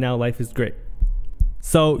have right now. Life is great.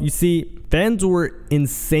 So you see, fans were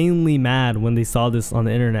insanely mad when they saw this on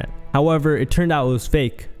the internet. However, it turned out it was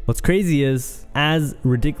fake. What's crazy is, as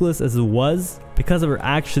ridiculous as it was, because of her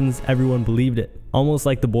actions, everyone believed it. Almost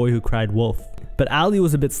like the boy who cried wolf. But Ali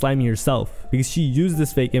was a bit slimy herself because she used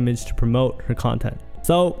this fake image to promote her content.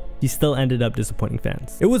 So he still ended up disappointing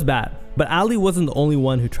fans. It was bad, but Ali wasn't the only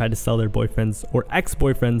one who tried to sell their boyfriends or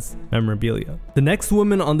ex-boyfriends memorabilia. The next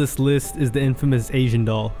woman on this list is the infamous Asian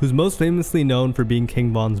doll, who's most famously known for being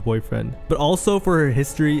King Von's boyfriend, but also for her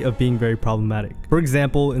history of being very problematic. For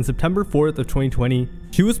example, in September 4th of 2020,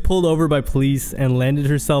 she was pulled over by police and landed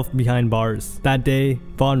herself behind bars. That day,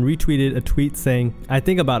 Von retweeted a tweet saying, "I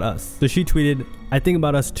think about us." So she tweeted, "I think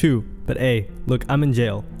about us too, but hey, look, I'm in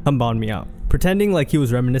jail. Come bond me out." Pretending like he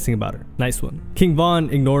was reminiscing about her. Nice one. King Von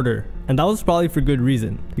ignored her, and that was probably for good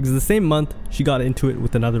reason, because the same month, she got into it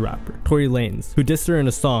with another rapper, Tory Lanez, who dissed her in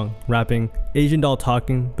a song, rapping, "Asian doll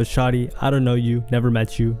talking, but shawty, I don't know you, never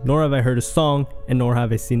met you, nor have I heard a song, and nor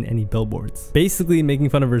have I seen any billboards." Basically making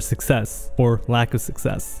fun of her success, or lack of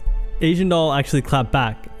success. Asian doll actually clapped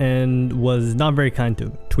back, and was not very kind to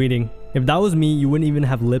him, tweeting, "If that was me, you wouldn't even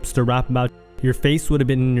have lips to rap about. Your face would have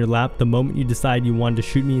been in your lap the moment you decide you wanted to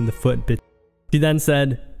shoot me in the foot, bitch." She then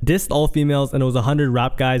said, "Dissed all females and it was 100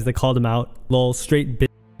 rap guys that called him out. Lol, straight bitch.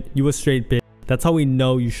 You a straight bitch. That's how we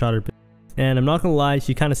know you shot her bitch." And I'm not gonna lie,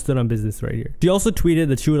 she kinda stood on business right here. She also tweeted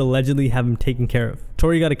that she would allegedly have him taken care of.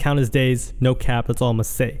 Tory gotta count his days, no cap, that's all I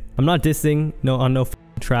must say. I'm not dissing, on no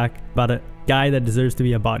track, about a guy that deserves to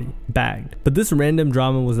be a body, bagged. But this random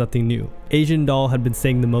drama was nothing new. Asian doll had been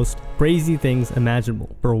saying the most crazy things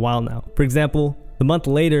imaginable for a while now. For example, a month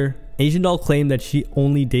later, Asian doll claimed that she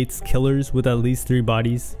only dates killers with at least 3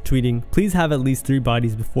 bodies, tweeting, "Please have at least 3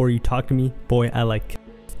 bodies before you talk to me, boy, I like killers."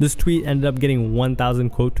 This tweet ended up getting 1,000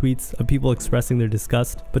 quote tweets of people expressing their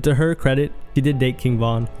disgust, but to her credit, she did date King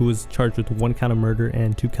Von, who was charged with 1 count of murder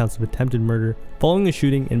and 2 counts of attempted murder following a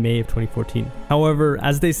shooting in May of 2014. However,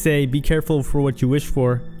 as they say, be careful for what you wish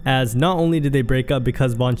for, as not only did they break up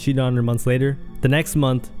because Von cheated on her months later, the next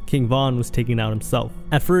month, King Von was taken out himself.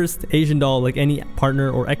 At first, Asian doll, like any partner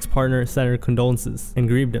or ex-partner, sent her condolences and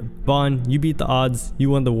grieved him. "Von, you beat the odds, you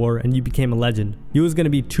won the war, and you became a legend. You was gonna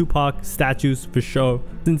be Tupac, statues, for sure.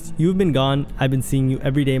 Since you've been gone, I've been seeing you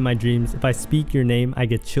every day in my dreams. If I speak your name, I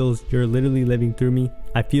get chills. You're literally living through me.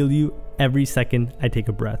 I feel you every second I take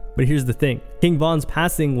a breath." But here's the thing, King Von's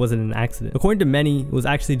passing wasn't an accident. According to many, it was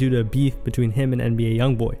actually due to a beef between him and NBA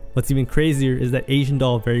Youngboy. What's even crazier is that Asian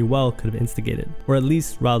doll very well could have instigated, or at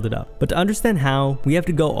least riled it up. But to understand how, we have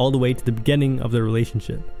to go all the way to the beginning of their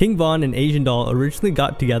relationship. King Von and Asian doll originally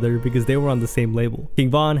got together because they were on the same label.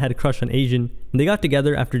 King Von had a crush on Asian, and they got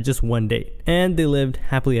together after just 1 date, and they lived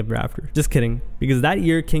happily ever after. Just kidding, because that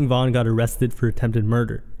year King Von got arrested for attempted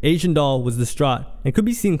murder. Asian doll was distraught and could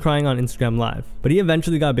be seen crying on Instagram Live, but he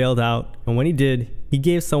eventually got bailed out, and when he did, he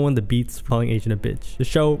gave someone the beats for calling Asian a bitch to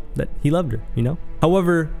show that he loved her,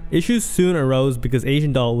 However, issues soon arose because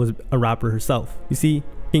Asian doll was a rapper herself. You see,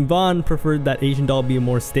 King Von preferred that Asian doll be a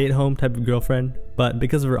more stay-at-home type of girlfriend, but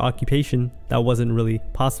because of her occupation, that wasn't really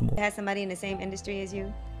possible. Has somebody in the same industry as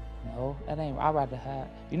you? No, that ain't. I'd rather have.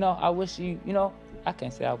 I wish you. I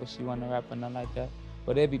can't say I wish you wanted to rap or nothing like that.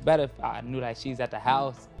 But it'd be better if I knew like she's at the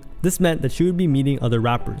house. This meant that she would be meeting other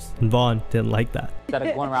rappers, and Von didn't like that. Instead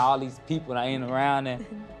of going around all these people that ain't around and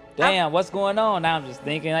damn, what's going on? Now I'm just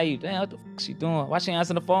thinking, damn, what the fuck she doing? Why she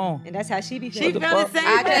answering the phone? And that's how she be She feeling. feeling the same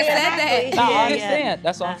I just way. said that. No, I understand.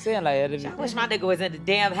 That's what I'm saying. Like, I wish my nigga was in the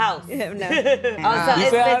damn house. No. You So see it's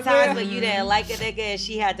what been I'm saying? times where you didn't like a nigga and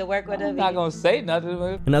she had to work with him. I'm not gonna say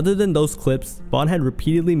nothing. And other than those clips, Von had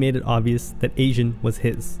repeatedly made it obvious that Asian was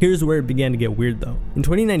his. Here's where it began to get weird though. In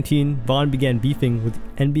 2019, Von began beefing with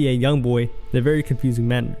NBA Youngboy in a very confusing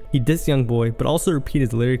manner. He dissed Youngboy, but also repeated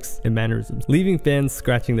his lyrics and mannerisms, leaving fans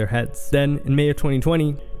scratching their heads. Then, in May of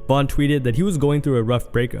 2020, Von tweeted that he was going through a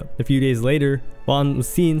rough breakup. A few days later, Von was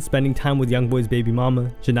seen spending time with Youngboy's baby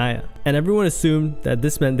mama, Janaya. And everyone assumed that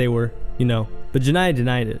this meant they were, but Janaya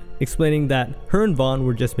denied it, explaining that her and Von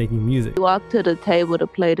were just making music. We walked to the table to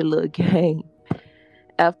play the little game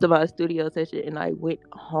after my studio session, and I went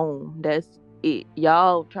home. That's it.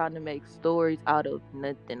 Y'all trying to make stories out of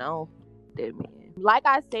nothing. I don't that man. Like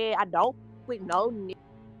I said, I don't with no nigga.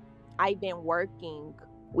 I've been working.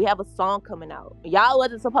 We have a song coming out. Y'all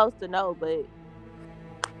wasn't supposed to know, but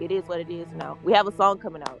it is what it is now. We have a song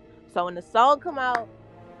coming out. So when the song come out,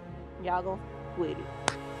 y'all gonna with it.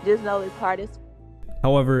 Just know it's hard as.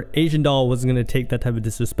 However, Asian doll wasn't gonna take that type of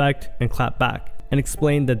disrespect and clap back, and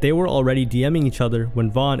explained that they were already DMing each other when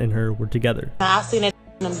Von and her were together. I've seen it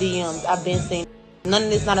in them DMs. I've been seeing. None of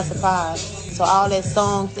this not a surprise. So all that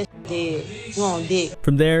songs, that dead. You on dick.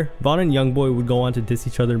 From there, Von and Youngboy would go on to diss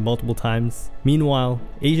each other multiple times. Meanwhile,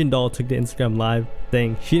 Asian doll took to Instagram Live,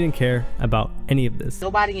 saying she didn't care about any of this.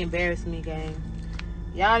 Nobody embarrassed me, gang.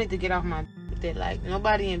 Y'all need to get off my with that. Like,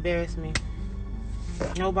 nobody embarrassed me.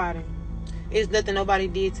 Nobody. It's nothing nobody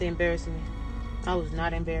did to embarrass me. I was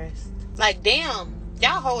not embarrassed. Like, damn,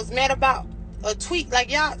 y'all hoes mad about a tweet.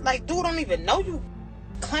 Like, y'all, like, dude don't even know you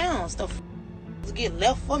clowns. The get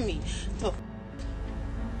left for me. The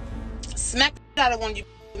smack out of one you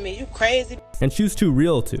me. You crazy. And she was too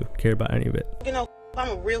real to care about any of it. You know, I'm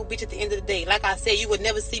a real bitch at the end of the day. Like I said, you would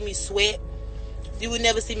never see me sweat. You would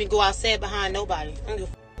never see me go outside behind nobody. I don't give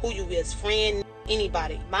a who you is, friend,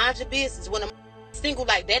 anybody. Mind your business. When I'm single,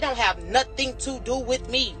 like, that don't have nothing to do with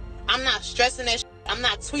me. I'm not stressing that shit. I'm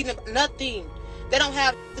not tweeting about nothing. They don't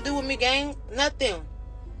have to do with me, gang. Nothing.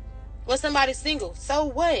 When somebody's single, so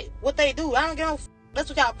what? What they do? I don't get no f. That's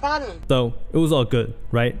what y'all problem. So it was all good,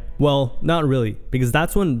 right? Well, not really, because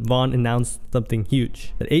that's when Vaughn announced something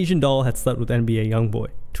huge. That Asian Doll had slept with NBA Youngboy,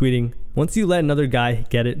 tweeting, "Once you let another guy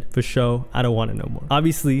get it, for show, I don't want it no more."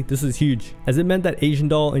 Obviously, this was huge, as it meant that Asian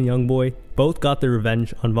Doll and Youngboy both got their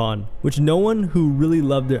revenge on Vaughn, which no one who really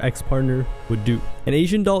loved their ex-partner would do. And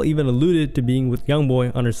Asian Doll even alluded to being with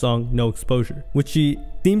Youngboy on her song No Exposure, which she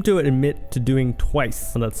seemed to admit to doing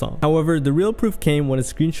twice on that song. However, the real proof came when a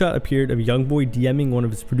screenshot appeared of Youngboy DMing one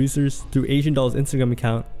of his producers through Asian Doll's Instagram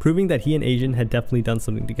account, proving that he and Asian had definitely done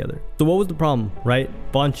something together. So what was the problem, right?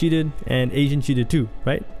 Vaughn cheated and Asian cheated too,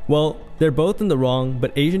 right? Well, they're both in the wrong,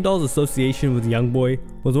 but Asian Doll's association with Youngboy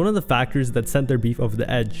was one of the factors that sent their beef over the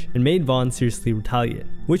edge and made Vaughn seriously retaliate.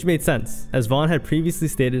 Which made sense, as Vaughn had previously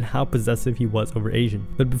stated how possessive he was over Asian.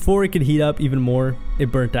 But before it could heat up even more,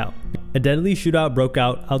 it burnt out. A deadly shootout broke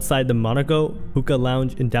out outside the Monaco Hookah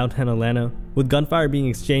Lounge in downtown Atlanta, with gunfire being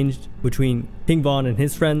exchanged between King Von and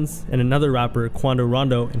his friends and another rapper, Quando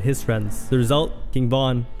Rondo, and his friends. The result, King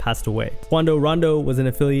Von passed away. Quando Rondo was an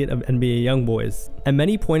affiliate of NBA Youngboys, and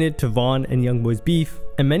many pointed to Vaughn and Youngboy's beef,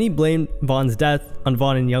 and many blamed Vaughn's death on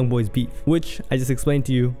Vaughn and Youngboy's beef, which I just explained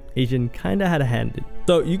to you, Asian kinda had a hand in.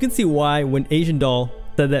 So you can see why when Asian Doll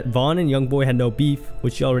said that Vaughn and Youngboy had no beef,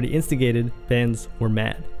 which she already instigated, fans were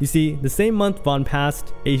mad. You see, the same month Vaughn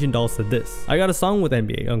passed, Asian Doll said this: "I got a song with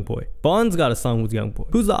NBA Youngboy. Vaughn's got a song with Youngboy.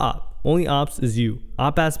 Who's the op? Only ops is you.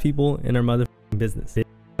 Op-ass people in our motherfucking business.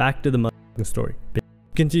 Back to the motherfucking story."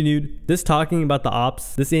 Continued, "This talking about the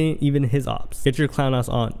ops, this ain't even his ops. Get your clown ass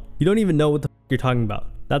on. You don't even know what the fuck you're talking about.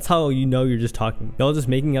 That's how you know you're just talking. Y'all just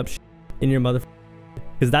making up shit in your motherfucking,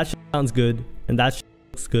 because that shit sounds good and that shit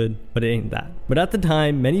looks good, but it ain't that." But at the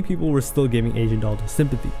time, many people were still giving Asian Doll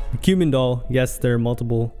sympathy. The Cuban Doll, yes, there are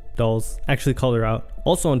multiple dolls, actually called her out,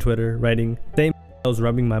 also on Twitter, writing, "Same was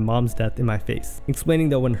rubbing my mom's death in my face," explaining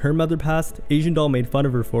that when her mother passed, Asian Doll made fun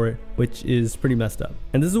of her for it, which is pretty messed up.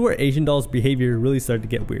 And this is where Asian Doll's behavior really started to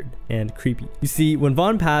get weird and creepy. You see, when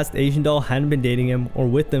Vaughn passed, Asian Doll hadn't been dating him or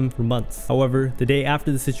with him for months. However, the day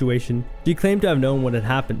after the situation, she claimed to have known what had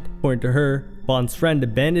happened. According to her, Vaughn's friend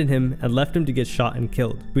abandoned him and left him to get shot and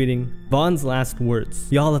killed, tweeting, Vaughn's last words: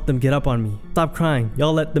 "Y'all let them get up on me. Stop crying.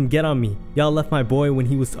 Y'all let them get on me. Y'all left my boy when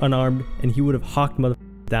he was unarmed and he would have hawked mother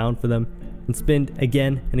down for them and spinned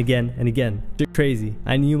again and again and again. Shit crazy.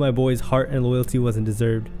 I knew my boy's heart and loyalty wasn't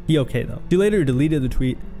deserved. He okay though." She later deleted the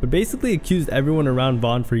tweet, but basically accused everyone around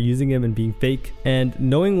Vaughn for using him and being fake and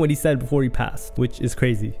knowing what he said before he passed, which is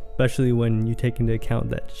crazy, especially when you take into account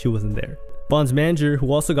that she wasn't there. Vaughn's manager,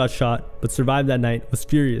 who also got shot but survived that night, was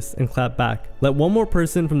furious and clapped back. "Let one more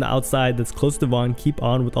person from the outside that's close to Vaughn keep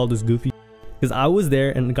on with all this goofy, because I was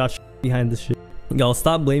there and got shot behind this shit. Y'all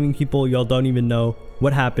stop blaming people y'all don't even know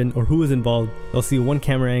what happened or who was involved. Y'all see one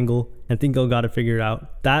camera angle and think y'all got to figure it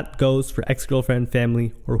out. That goes for ex-girlfriend,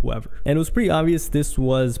 family, or whoever." And it was pretty obvious this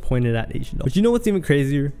was pointed at Asian Doll. But you know what's even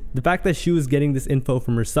crazier? The fact that she was getting this info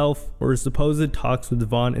from herself or her supposed talks with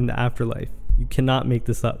Vaughn in the afterlife. You cannot make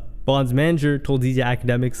this up. Vaughn's manager told DJ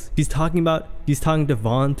Academics he's talking to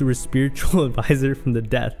Vaughn through a spiritual advisor from the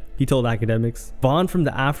death. He told Academics, "Vaughn from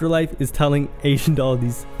the afterlife is telling Asian Doll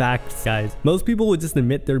these facts, guys." Most people would just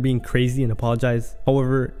admit they're being crazy and apologize.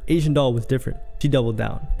 However, Asian Doll was different. She doubled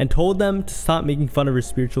down and told them to stop making fun of her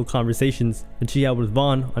spiritual conversations that she had with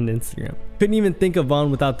Vaughn on Instagram. "Couldn't even think of Vaughn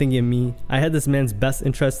without thinking of me. I had this man's best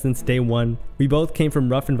interest since day one. We both came from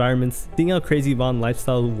rough environments. Seeing how crazy Vaughn's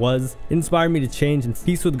lifestyle was inspired me to change and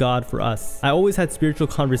peace with God for us. I always had spiritual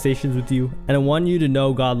conversations with you, and I want you to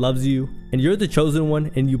know God loves you, and you're the chosen one,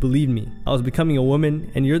 and you believe me. I was becoming a woman,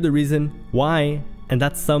 and you're the reason why, and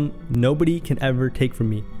that's some nobody can ever take from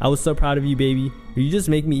me. I was so proud of you, baby. You just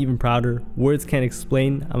make me even prouder. Words can't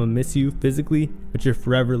explain. I'ma miss you physically, but you're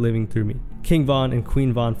forever living through me. King Von and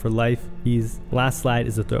Queen Von for life." His last slide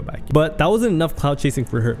is a throwback. But that wasn't enough clout chasing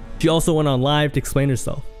for her. She also went on live to explain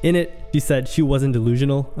herself. In it, she said she wasn't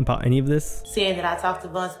delusional about any of this. Saying that I talked to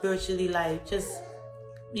Von spiritually, like, just,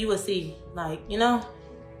 you will see, like, you know,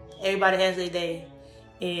 everybody has their day.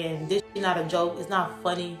 And this is not a joke. It's not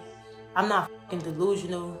funny. I'm not fucking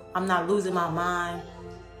delusional. I'm not losing my mind.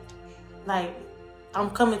 Like, I'm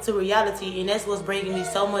coming to reality, and that's what's bringing me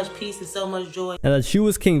so much peace and so much joy. And that she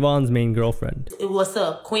was King Von's main girlfriend. What's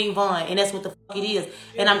up? Queen Von, and that's what the fuck it is.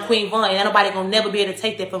 And I'm Queen Von, and ain't nobody gonna never be able to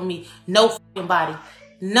take that from me. No fucking body.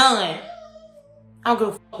 None. I don't give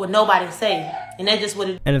a fuck what nobody say. And that's just what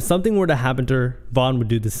it is. And if something were to happen to her, Von would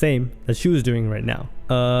do the same that she was doing right now.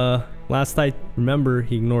 Last I remember,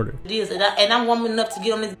 he ignored her. It is, and I'm woman enough to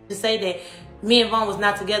get on this to say that me and Von was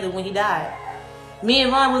not together when he died. Me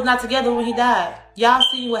and Von was not together when he died. Y'all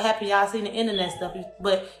seen what happened. Y'all seen the internet stuff.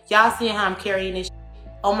 But y'all seen how I'm carrying this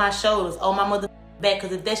on my shoulders, on my mother back.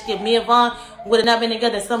 Because if that shit, me and Von would have not been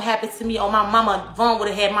together, and something happened to me on my mama, Von would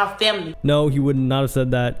have had my family. No, he would not have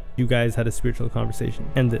said that. You guys had a spiritual conversation.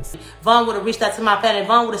 And this. Von would have reached out to my family.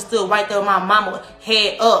 Von would have stood right there with my mama,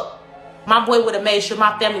 head up. My boy would have made sure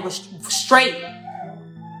my family was straight.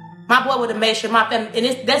 My boy would have made sure my family,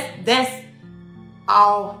 and that's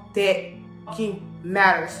all that fucking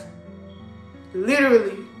matters.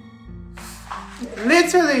 Literally.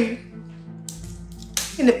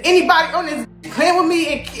 And if anybody on this playing with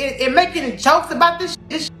me and making jokes about this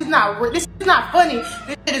shit is not funny.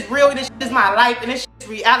 This shit is real, and this shit is my life, and this shit is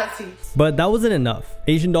reality. But that wasn't enough.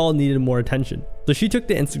 Asian Doll needed more attention. So she took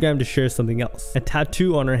to Instagram to share something else. A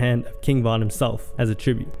tattoo on her hand of King Von himself as a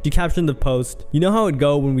tribute. She captioned the post, "You know how it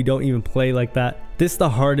go when we don't even play like that? This is the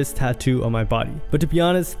hardest tattoo on my body." But to be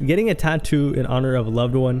honest, getting a tattoo in honor of a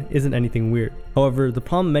loved one isn't anything weird. However, the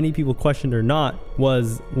problem many people questioned or not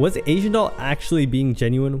was Asian Doll actually being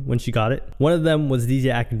genuine when she got it? One of them was DJ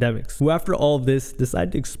Akademiks, who after all of this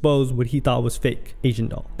decided to expose what he thought was fake Asian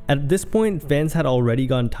Doll. At this point, fans had already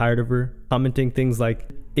gotten tired of her, commenting things like,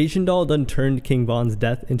 Asian Doll done turned King Von's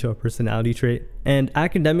death into a personality trait, and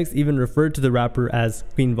Akademiks even referred to the rapper as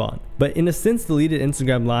Queen Von. But in a since deleted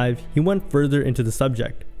Instagram live, he went further into the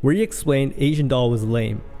subject, where he explained Asian Doll was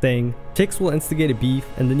lame, saying, "Chicks will instigate a beef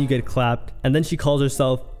and then you get clapped, and then she calls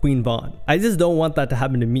herself Queen Von. I just don't want that to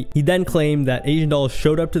happen to me." He then claimed that Asian Doll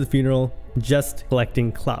showed up to the funeral just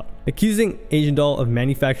collecting clout, accusing Asian Doll of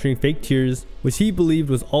manufacturing fake tears, which he believed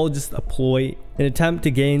was all just a ploy, an attempt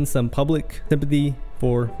to gain some public sympathy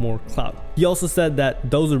for more clout. He also said that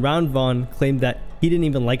those around Von claimed that he didn't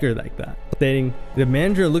even like her like that, stating, "The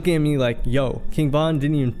manager looking at me like, yo, King Von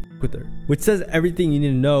didn't even f with her," which says everything you need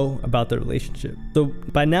to know about their relationship. So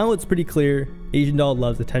by now it's pretty clear Asian Doll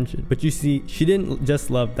loves attention, but you see, she didn't just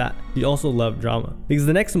love that, she also loved drama. Because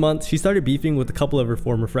the next month, she started beefing with a couple of her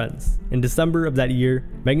former friends. In December of that year,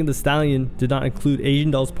 Megan Thee Stallion did not include Asian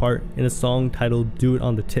Doll's part in a song titled "Do It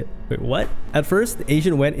on the Tip." Wait, what? At first,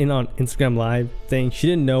 Asian went in on Instagram Live, saying she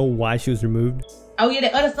didn't know why she was removed. Oh yeah,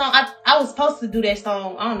 the other song, I was supposed to do that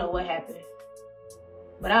song. I don't know what happened.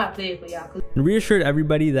 But I'll play it for y'all. And reassured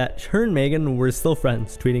everybody that her and Megan were still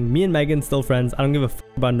friends, tweeting, "Me and Megan still friends. I don't give a f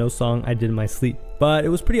about no song I did in my sleep." But it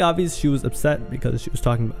was pretty obvious she was upset because she was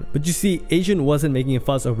talking about it. But you see, Asian wasn't making a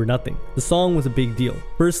fuss over nothing. The song was a big deal.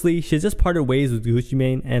 Firstly, she had just parted ways with Gucci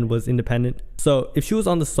Mane and was independent. So if she was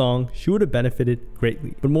on the song, she would have benefited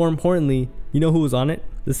greatly. But more importantly, you know who was on it?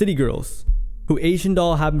 The City Girls, who Asian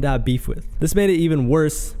Doll happened to have beef with. This made it even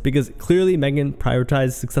worse because clearly Megan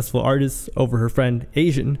prioritized successful artists over her friend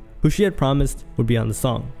Asian, who she had promised would be on the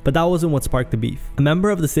song. But that wasn't what sparked the beef. A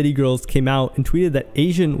member of the City Girls came out and tweeted that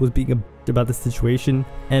Asian was being a bitch about the situation,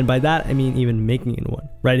 and by that I mean even making it one,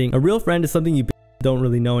 writing, "A real friend is something you don't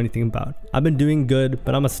really know anything about. I've been doing good,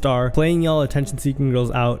 but I'm a star, playing y'all attention-seeking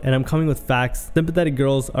girls out, and I'm coming with facts. Sympathetic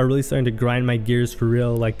girls are really starting to grind my gears for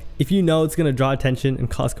real. Like, if you know it's gonna draw attention and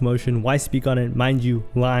cause commotion, why speak on it? Mind you,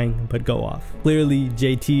 lying, but go off." Clearly,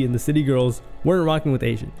 JT and the City Girls weren't rocking with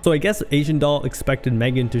Asian. So I guess Asian Doll expected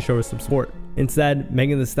Megan to show her some support. Instead,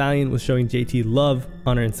 Megan Thee Stallion was showing JT love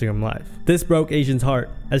on her Instagram Live. This broke Asian's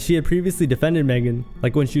heart, as she had previously defended Megan,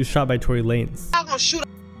 like when she was shot by Tory Lanez. I'm gonna shoot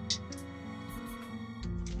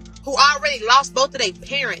who already lost both of their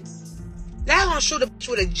parents. They're gonna shoot a bitch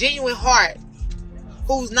with a genuine heart,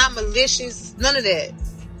 who's not malicious, none of that.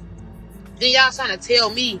 Then y'all trying to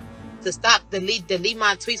tell me to stop, delete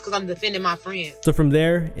my tweets because I'm defending my friend. So from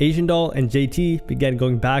there, Asian Doll and JT began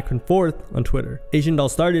going back and forth on Twitter. Asian Doll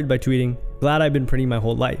started by tweeting, "Glad I've been pretty my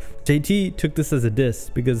whole life." JT took this as a diss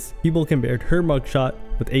because people compared her mugshot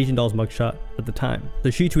with Asian Doll's mugshot at the time. So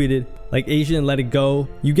she tweeted, "Like Asian, let it go.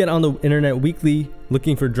 You get on the internet weekly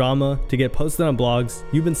looking for drama to get posted on blogs.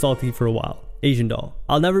 You've been salty for a while." Asian Doll,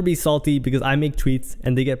 "I'll never be salty because I make tweets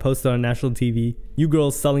and they get posted on national TV. You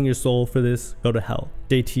girls selling your soul for this, go to hell."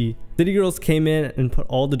 JT, "City Girls came in and put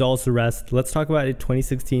all the dolls to rest. Let's talk about it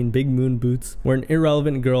 2016 Big Moon Boots where an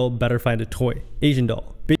irrelevant girl better find a toy." Asian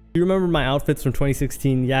Doll, You remember my outfits from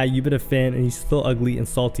 2016? Yeah, you've been a fan and you're still ugly and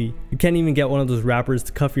salty. You can't even get one of those rappers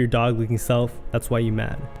to cuff your dog looking self. That's why you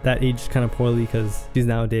mad. That aged kind of poorly because she's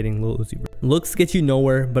now dating Lil Uzi Vert. Looks get you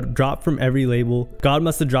nowhere, but drop from every label. God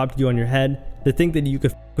must have dropped you on your head to think that you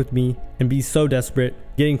could f with me and be so desperate.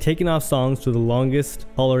 Getting taken off songs to the longest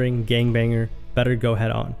hollering gangbanger. Better go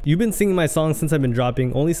head on. You've been singing my songs since I've been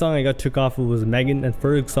dropping. Only song I got took off of was Megan and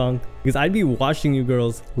Ferg's song because I'd be watching you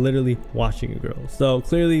girls, literally watching you girls. So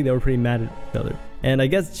clearly they were pretty mad at each other. And I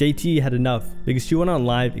guess JT had enough because she went on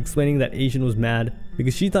live explaining that Asian was mad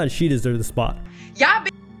because she thought she deserved the spot. Y'all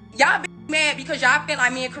be mad because y'all feel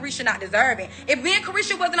like me and Carisha not deserving. If me and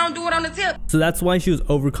Carisha wasn't on Do It on the Tip. So that's why she was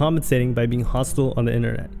overcompensating by being hostile on the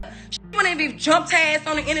internet. She wouldn't even jump ass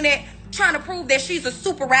on the internet trying to prove that she's a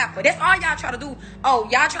super rapper. That's all y'all try to do. Oh,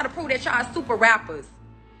 y'all try to prove that y'all super rappers.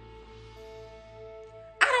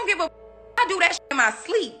 I don't give a I do that shit in my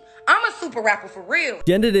sleep. I'm a super rapper for real.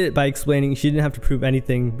 She ended it by explaining she didn't have to prove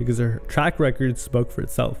anything because her track record spoke for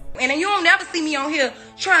itself. And then you don't never see me on here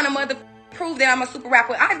trying to prove that I'm a super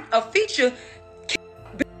rapper. I'm a feature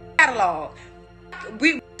catalog.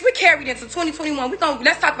 We carried into 2021.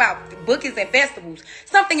 Let's talk about bookings and festivals.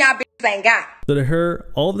 Something y'all bitches ain't got. So to her,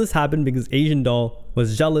 all of this happened because Asian Doll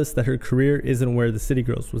was jealous that her career isn't where the City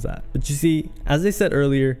Girls was at. But you see, as I said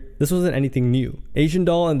earlier, this wasn't anything new. Asian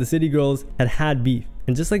Doll and the City Girls had beef.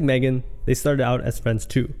 And just like Megan, they started out as friends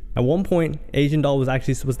too. At one point, Asian Doll was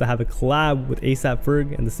actually supposed to have a collab with A$AP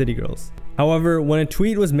Ferg and the City Girls. However, when a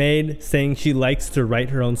tweet was made saying she likes to write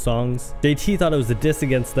her own songs, JT thought it was a diss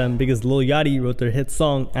against them because Lil Yachty wrote their hit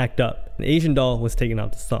song, Act Up, and Asian Doll was taken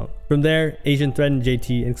out the song. From there, Asian threatened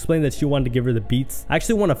JT and explained that she wanted to give her the beats. I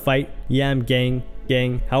actually want to fight, yam, gang,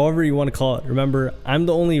 however you want to call it. Remember, I'm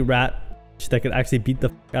the only rat that could actually beat the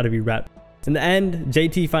f out of you rat. In the end,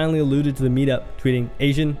 JT finally alluded to the meetup, tweeting,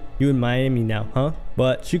 Asian, you in Miami now, huh?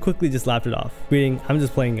 But she quickly just laughed it off, tweeting, I'm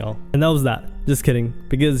just playing y'all. And that was that. Just kidding.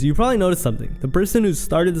 Because you probably noticed something. The person who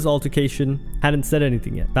started this altercation hadn't said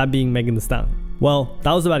anything yet, that being Megan Thee Stallion. Well,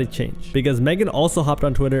 that was about to change, because Megan also hopped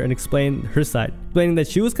on Twitter and explained her side, explaining that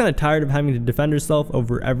she was kind of tired of having to defend herself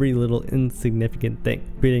over every little insignificant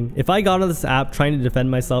thing. Tweeting, if I got on this app trying to defend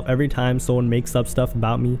myself every time someone makes up stuff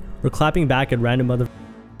about me, or clapping back at random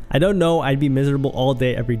I don't know, I'd be miserable all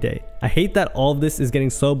day, every day. I hate that all of this is getting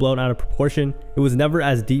so blown out of proportion. It was never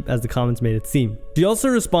as deep as the comments made it seem. She also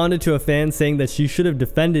responded to a fan saying that she should have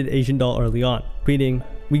defended Asian Doll early on, tweeting,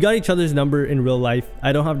 we got each other's number in real life.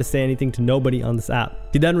 I don't have to say anything to nobody on this app.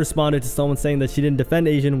 She then responded to someone saying that she didn't defend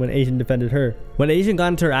Asian when Asian defended her. When Asian got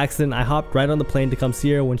into her accident, I hopped right on the plane to come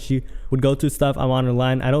see her when she would go through stuff I'm on her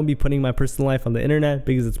line. I don't be putting my personal life on the internet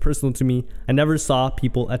because it's personal to me. I never saw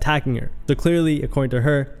people attacking her. So clearly, according to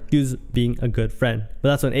her, she was being a good friend. But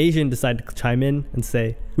that's when Asian decided to chime in and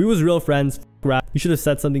say, we was real friends, rap. You should have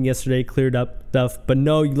said something yesterday, cleared up stuff, but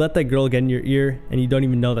no, you let that girl get in your ear and you don't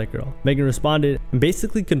even know that girl. Megan responded and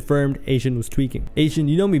basically confirmed Asian was tweaking. Asian,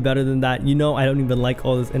 you know me better than that. You know I don't even like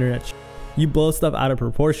all this internet shit. You blow stuff out of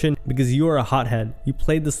proportion because you are a hothead. You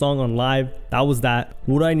played the song on live. That was that.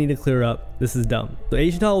 What do I need to clear up? This is dumb. So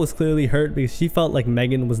Asian Doll was clearly hurt because she felt like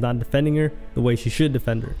Megan was not defending her the way she should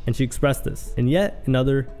defend her. And she expressed this in yet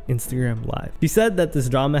another Instagram live. She said that this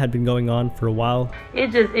drama had been going on for a while.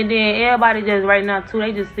 And then everybody just right now too,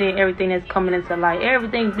 they just seeing everything that's coming into light.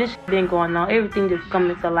 Everything, this shit been going on. Everything just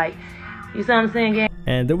coming into light. You see what I'm saying, gang?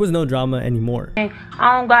 And there was no drama anymore. I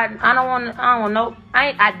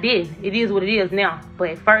did. It is what it is now.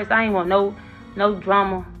 But at first, I ain't want no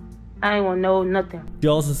drama. I ain't want nothing. She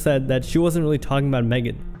also said that she wasn't really talking about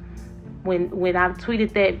Megan. When I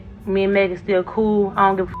tweeted that me and Megan still cool, I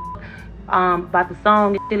don't give a about the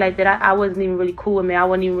song and shit like that, I wasn't even really cool with me. I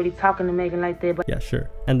wasn't even really talking to Megan like that. But yeah, sure.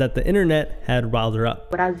 And that the internet had riled her up.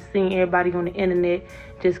 But I just seen everybody on the internet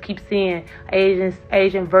just keep saying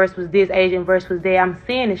Asian verse was this, Asian verse was that. I'm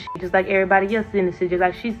seeing this shit just like everybody else seeing this shit, just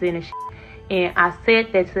like she's seeing this shit. And I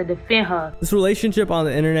said that to defend her. This relationship on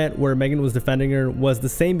the internet where Megan was defending her was the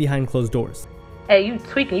same behind closed doors. Hey, you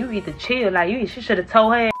tweaking, you need to chill. Like, she should have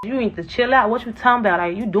told her, you need to chill out. What you talking about?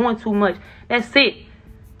 Like, you doing too much. That's it.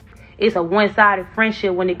 It's a one-sided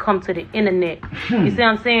friendship when it comes to the internet. You see what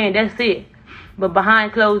I'm saying? That's it. But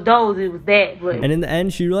behind closed doors, it was that. But and in the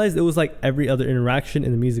end, she realized it was like every other interaction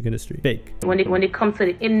in the music industry. Fake. When it comes to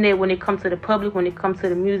the internet, when it comes to the public, when it comes to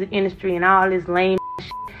the music industry and all this lame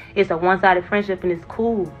shit, it's a one-sided friendship and it's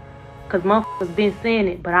cool. Because motherfuckers been saying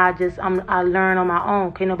it, but I learn on my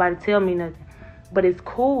own. Can't nobody tell me nothing. But it's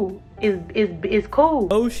cool. It's cool.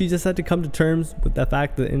 Oh, she just had to come to terms with the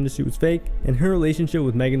fact that the industry was fake and her relationship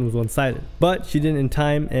with Megan was one-sided. But she didn't in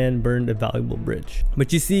time and burned a valuable bridge.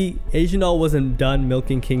 But you see, Asian Doll wasn't done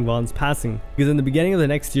milking King Von's passing, because in the beginning of the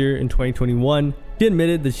next year in 2021, she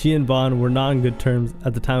admitted that she and Von were not on good terms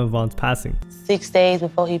at the time of Von's passing. 6 days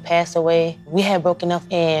before he passed away, we had broken up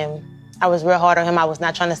and I was real hard on him. I was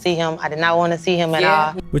not trying to see him. I did not want to see him at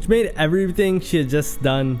all. Which made everything she had just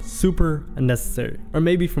done super unnecessary, or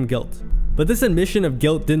maybe from guilt. But this admission of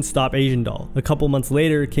guilt didn't stop Asian Doll. A couple months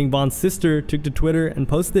later, King Von's sister took to Twitter and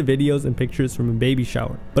posted videos and pictures from a baby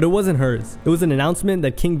shower. But it wasn't hers. It was an announcement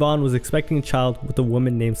that King Von was expecting a child with a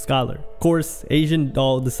woman named Skylar. Of course, Asian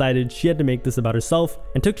Doll decided she had to make this about herself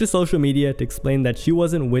and took to social media to explain that she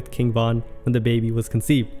wasn't with King Von when the baby was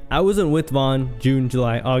conceived. I wasn't with Von June,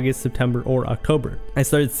 July, August, September, or October. I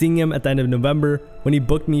started seeing him at the end of November when he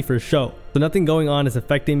booked me for a show. So nothing going on is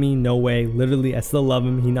affecting me, no way. Literally, I still love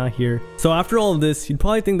him, he's not here. So after all of this, you'd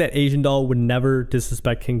probably think that Asian Doll would never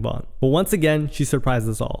disrespect King Von. But once again, she surprised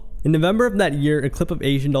us all. In November of that year, a clip of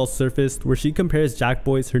Asian Doll surfaced where she compares Jack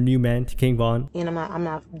Boys, her new man, to King Von. And I'm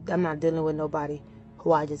not dealing with nobody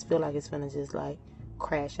who I just feel like it's gonna just like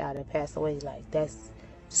crash out and pass away. Like, that's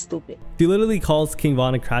stupid. She literally calls King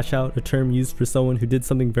Von a crash out, a term used for someone who did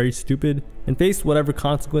something very stupid and faced whatever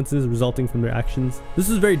consequences resulting from their actions. This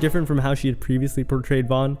was very different from how she had previously portrayed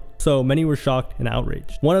Von, so many were shocked and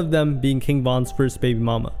outraged. One of them being King Von's first baby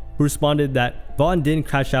mama, who responded that Von didn't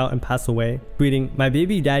crash out and pass away, tweeting, "My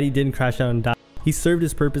baby daddy didn't crash out and die. He served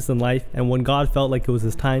his purpose in life, and when God felt like it was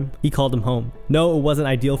his time, he called him home. No, it wasn't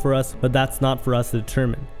ideal for us, but that's not for us to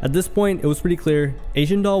determine." At this point, it was pretty clear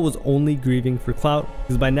Asian Doll was only grieving for clout,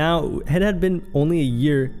 because by now, it had been only a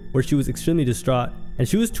year where she was extremely distraught, and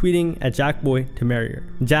she was tweeting at Jack Boy to marry her.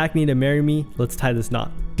 "Jack need to marry me, let's tie this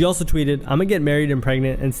knot." She also tweeted, "I'm gonna get married and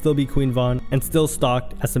pregnant and still be Queen Von and still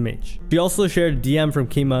stalked SMH." She also shared a DM from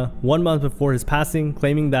Kima 1 month before his passing,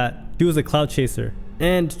 claiming that she was a clout chaser,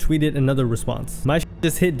 and tweeted another response. "My shit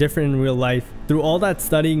just hit different in real life. Through all that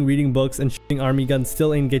studying, reading books, and shooting army guns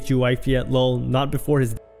still ain't get you wife yet, lol. Not before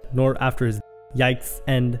his nor after his yikes,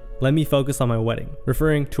 and let me focus on my wedding,"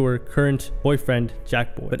 referring to her current boyfriend,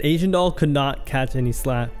 Jack Boy. But Asian Doll could not catch any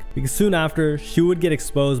slack, because soon after, she would get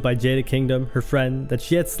exposed by Jada Kingdom, her friend, that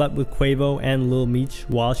she had slept with Quavo and Lil Meech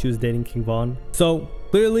while she was dating King Von. So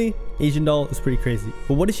clearly, Asian Doll is pretty crazy.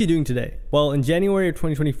 But what is she doing today? Well, in January of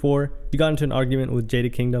 2024, she got into an argument with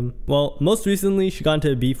Jada Kingdom. Well, most recently, she got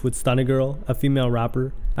into a beef with Stunna Girl, a female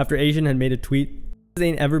rapper, after Asian had made a tweet. Bitches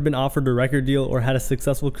ain't ever been offered a record deal or had a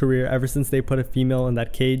successful career ever since they put a female in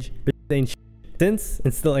that cage. Bitches ain't shit since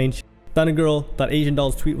and still ain't shit. Stunna Girl thought Asian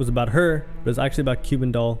Doll's tweet was about her, but it was actually about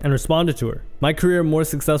Cuban Doll, and responded to her. "My career more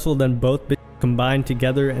successful than both bitches combined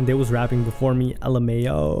together, and they was rapping before me,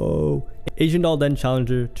 LMAO." Asian Doll then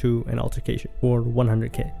challenged her to an altercation for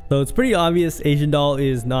 100K. So it's pretty obvious Asian Doll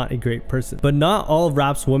is not a great person. But not all of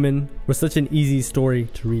rap's women were such an easy story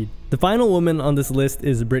to read. The final woman on this list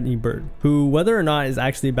is Brittany Byrd, who, whether or not is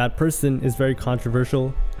actually a bad person, is very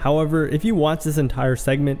controversial. However, if you watch this entire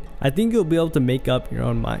segment, I think you'll be able to make up your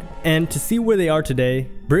own mind. And to see where they are today,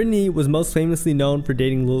 Brittany was most famously known for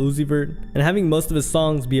dating Lil Uzi Vert and having most of his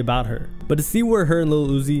songs be about her. But to see where her and Lil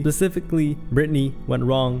Uzi, specifically Brittany, went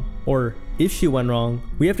wrong, or if she went wrong,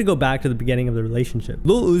 we have to go back to the beginning of the relationship.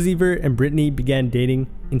 Lil Uzi Vert and Brittany began dating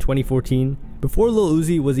in 2014, before Lil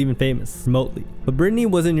Uzi was even famous, remotely. But Brittany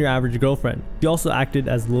wasn't your average girlfriend. She also acted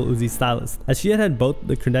as Lil Uzi's stylist, as she had had both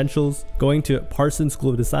the credentials, going to Parsons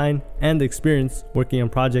School of Design, and the experience working on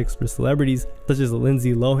projects for celebrities such as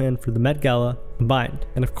Lindsay Lohan for the Met Gala combined.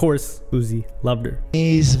 And of course, Uzi loved her.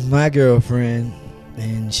 She's my girlfriend,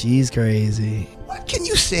 and she's crazy. What can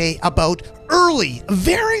you say about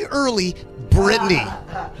very early Brittany?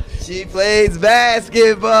 She plays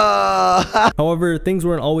basketball. However, things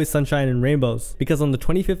weren't always sunshine and rainbows, because on the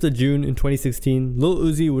 25th of June in 2016, Lil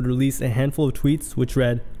Uzi would release a handful of tweets which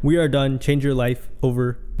read, "We are done, change your life,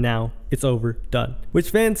 over, now, it's over, done," which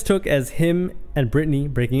fans took as him and Brittany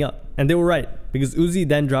breaking up. And they were right, because Uzi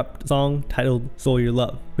then dropped a song titled Soul Your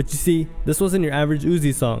Love. But you see, this wasn't your average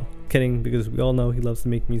Uzi song. Kidding, because we all know he loves to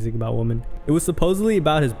make music about women. It was supposedly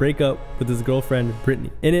about his breakup with his girlfriend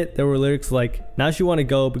Brittany. In it, there were lyrics like, "Now she wanna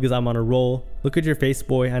go because I'm on a roll. Look at your face,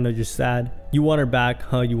 boy, I know you're sad. You want her back,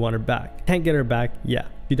 huh, you want her back. Can't get her back, yeah,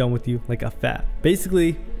 she done with you like a fat."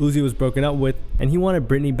 Basically, Uzi was broken up with, and he wanted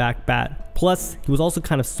Brittany back bad. Plus, he was also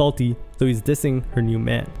kind of salty, so he's dissing her new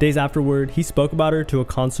man. Days afterward, he spoke about her to a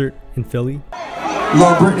concert in Philly.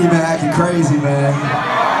 Lil Brittany, man, acting crazy, man.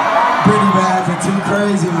 Brittany been acting too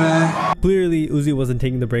crazy, man. Clearly, Uzi wasn't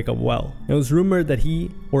taking the breakup well. It was rumored that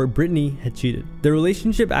he or Brittany had cheated. The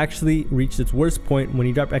relationship actually reached its worst point when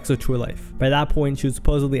he dropped EXO Tour Life. By that point, she was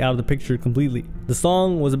supposedly out of the picture completely. The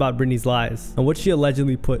song was about Brittany's lies and what she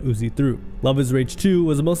allegedly put Uzi through. Love is Rage 2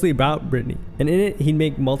 was mostly about Brittany, and in it, he'd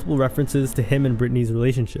make multiple references to him and Brittany's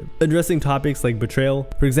relationship, addressing topics like betrayal.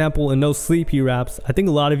 For example, in No Sleep, he raps, "I think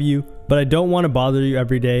a lot of you, but I don't want to bother you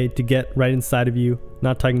every day to get right inside of you.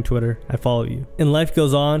 Not talking Twitter, I follow you." In Life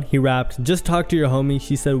Goes On, he rapped, "Just talk to your homie,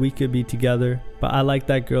 she said we could be together, but I like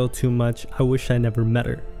that girl too much, I wish I never met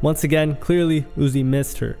her." Once again, clearly Uzi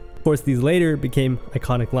missed her. Of course, these later became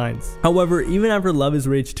iconic lines. However, even after Love is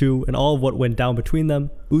Rage 2 and all of what went down between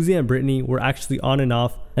them, Uzi and Brittany were actually on and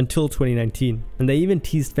off until 2019, and they even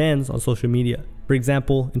teased fans on social media. For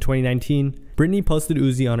example, in 2019, Brittany posted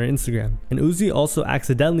Uzi on her Instagram, and Uzi also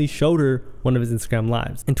accidentally showed her one of his Instagram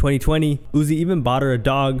lives. In 2020, Uzi even bought her a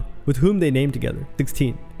dog with whom they named together,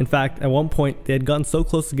 16. In fact, at one point, they had gotten so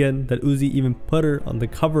close again that Uzi even put her on the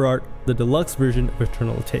cover art, the deluxe version of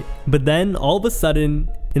Eternal Take. But then, all of a sudden,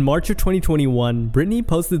 in March of 2021, Brittany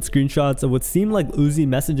posted screenshots of what seemed like Uzi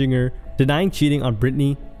messaging her, denying cheating on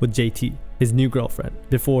Brittany with JT, his new girlfriend,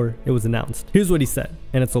 before it was announced. Here's what he said,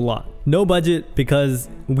 and it's a lot. "No budget because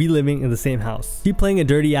we living in the same house. Keep playing a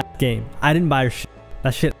dirty ass game. I didn't buy your shit.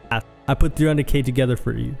 That shit ass. I put 300K together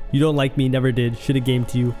for you. You don't like me, never did. Shoulda game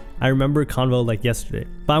to you. I remember convo like yesterday.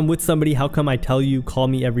 If I'm with somebody, how come I tell you, call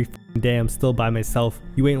me every day, I'm still by myself.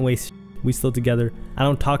 You ain't waste shit. We still together. I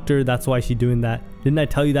don't talk to her, that's why she doing that. Didn't I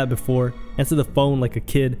tell you that before? Answer the phone like a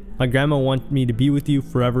kid. My grandma wants me to be with you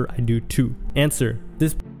forever, I do too. Answer.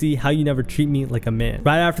 This see how you never treat me like a man."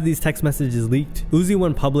 Right after these text messages leaked, Uzi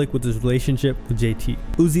went public with his relationship with JT.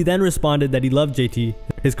 Uzi then responded that he loved JT,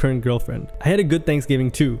 his current girlfriend. "I had a good Thanksgiving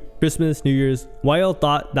too. Christmas, New Year's. Why y'all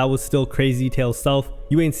thought that was still crazy tail self?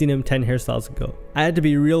 You ain't seen him 10 hairstyles ago. I had to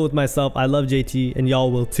be real with myself. I love JT and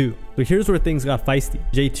y'all will too." So here's where things got feisty.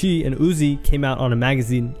 JT and Uzi came out on a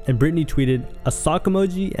magazine and Brittany tweeted a sock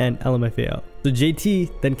emoji and LMFAO. So JT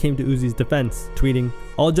then came to Uzi's defense, tweeting,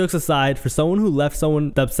 "All jokes aside, for someone who left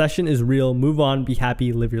someone, the obsession is real. Move on, be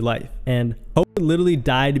happy, live your life. And hope would literally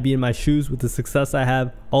die to be in my shoes with the success I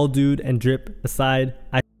have. All dude and drip aside,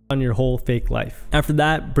 I on your whole fake life." After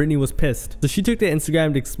that, Brittany was pissed. So she took to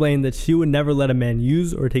Instagram to explain that she would never let a man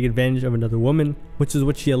use or take advantage of another woman, which is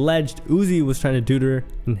what she alleged Uzi was trying to do to her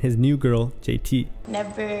and his new girl, JT.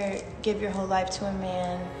 "Never give your whole life to a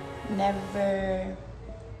man. Never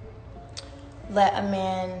let a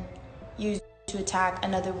man use to attack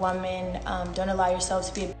another woman. Don't allow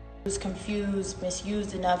yourself to be abused, confused,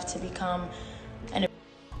 misused enough to become an."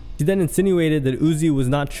 She then insinuated that Uzi was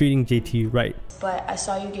not treating JT right. "But I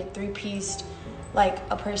saw you get three-pieced like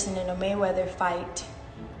a person in a Mayweather fight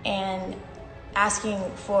and asking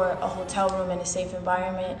for a hotel room in a safe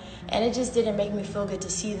environment. And it just didn't make me feel good to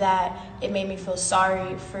see that. It made me feel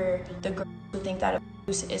sorry for the girls who think that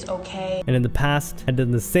abuse is okay." And in the past, had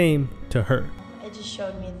done the same to her. It just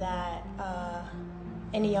showed me that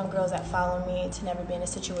any young girls that follow me to never be in a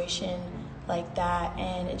situation like that,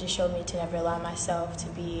 and it just showed me to never allow myself to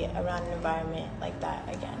be around an environment like that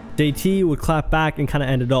again. JT would clap back and kind of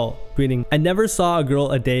end it all, tweeting, "I never saw a girl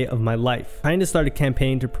a day of my life. Trying to start a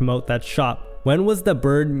campaign to promote that shop. When was the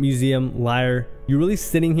Bird Museum, liar? You really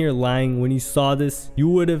sitting here lying when you saw this? You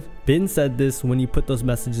would have been said this when you put those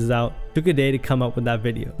messages out. Took a day to come up with that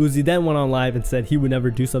video." Uzi then went on live and said he would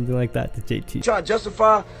never do something like that to JT. "Trying to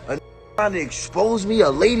justify a trying to expose me, a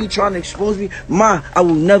lady trying to expose me. Ma, I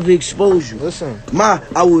will never expose you. Listen. Ma,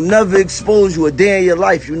 I will never expose you a day in your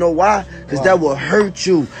life. You know why? Because that will hurt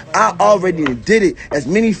you. I already did it. As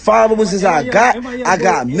many followers as I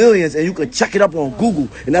got millions, and you can check it up on Google,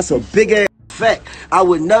 and that's a big ass fact. I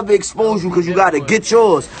would never expose you because you got to get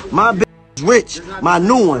yours. My bitch is rich. My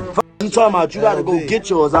new one. You talking about you gotta go get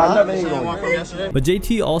yours. I never hate on you." But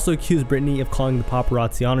JT also accused Brittany of calling the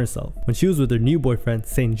paparazzi on herself when she was with her new boyfriend,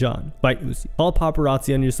 St. John. Fight Uzi. "Call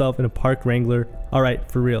paparazzi on yourself in a park Wrangler.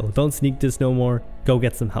 Alright, for real. Don't sneak this no more. Go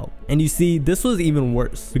get some help." And you see, this was even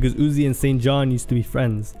worse because Uzi and St. John used to be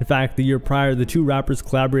friends. In fact, the year prior, the two rappers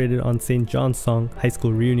collaborated on St. John's song, High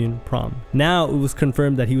School Reunion Prom. Now it was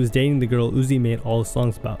confirmed that he was dating the girl Uzi made all his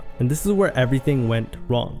songs about. And this is where everything went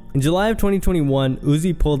wrong. In July of 2021,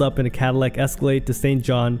 Uzi pulled up in a Cadillac Escalade to St.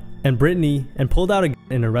 John and Brittany and pulled out a gun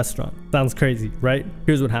in a restaurant. Sounds crazy, right?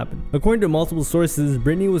 Here's what happened. According to multiple sources,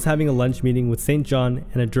 Brittany was having a lunch meeting with St. John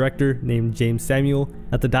and a director named James Samuel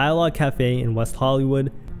at the Dialogue Cafe in West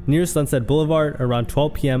Hollywood near Sunset Boulevard around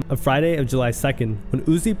 12 p.m. of Friday of July 2nd when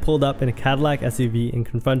Uzi pulled up in a Cadillac SUV and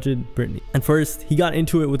confronted Brittany. And first, he got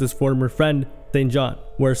into it with his former friend, St. John,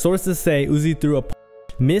 where sources say Uzi threw a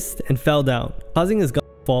missed and fell down, causing his gun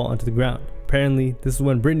to fall onto the ground. Apparently, this is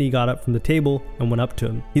when Brittany got up from the table and went up to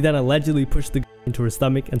him. He then allegedly pushed the gun into her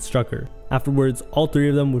stomach and struck her. Afterwards, all three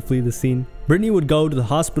of them would flee the scene. Brittany would go to the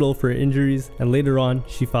hospital for her injuries, and later on,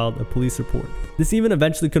 she filed a police report. This even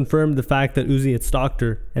eventually confirmed the fact that Uzi had stalked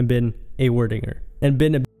her and been a-wording her.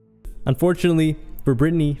 Unfortunately, for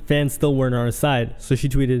Brittany, fans still weren't on her side, so she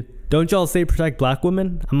tweeted, "Don't y'all say protect black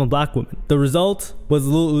women? I'm a black woman." The result was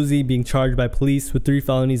Lil Uzi being charged by police with 3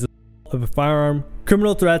 felonies of a firearm,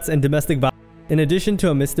 criminal threats, and domestic violence, in addition to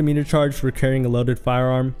a misdemeanor charge for carrying a loaded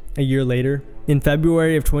firearm. A year later, in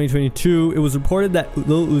February of 2022, it was reported that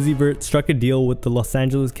Lil Uzi Vert struck a deal with the Los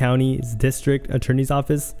Angeles County's District Attorney's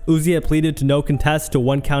Office. Uzi had pleaded to no contest to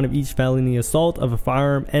 1 count of each felony assault of a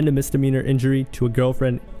firearm and a misdemeanor injury to a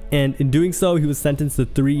girlfriend, and in doing so, he was sentenced to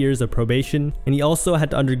 3 years of probation, and he also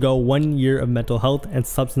had to undergo 1 year of mental health and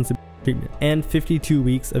substance abuse treatment, and 52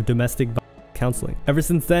 weeks of domestic violence counseling. Ever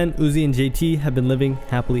since then, Uzi and JT have been living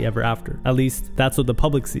happily ever after. At least, that's what the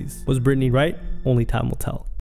public sees. Was Brittany right? Only time will tell.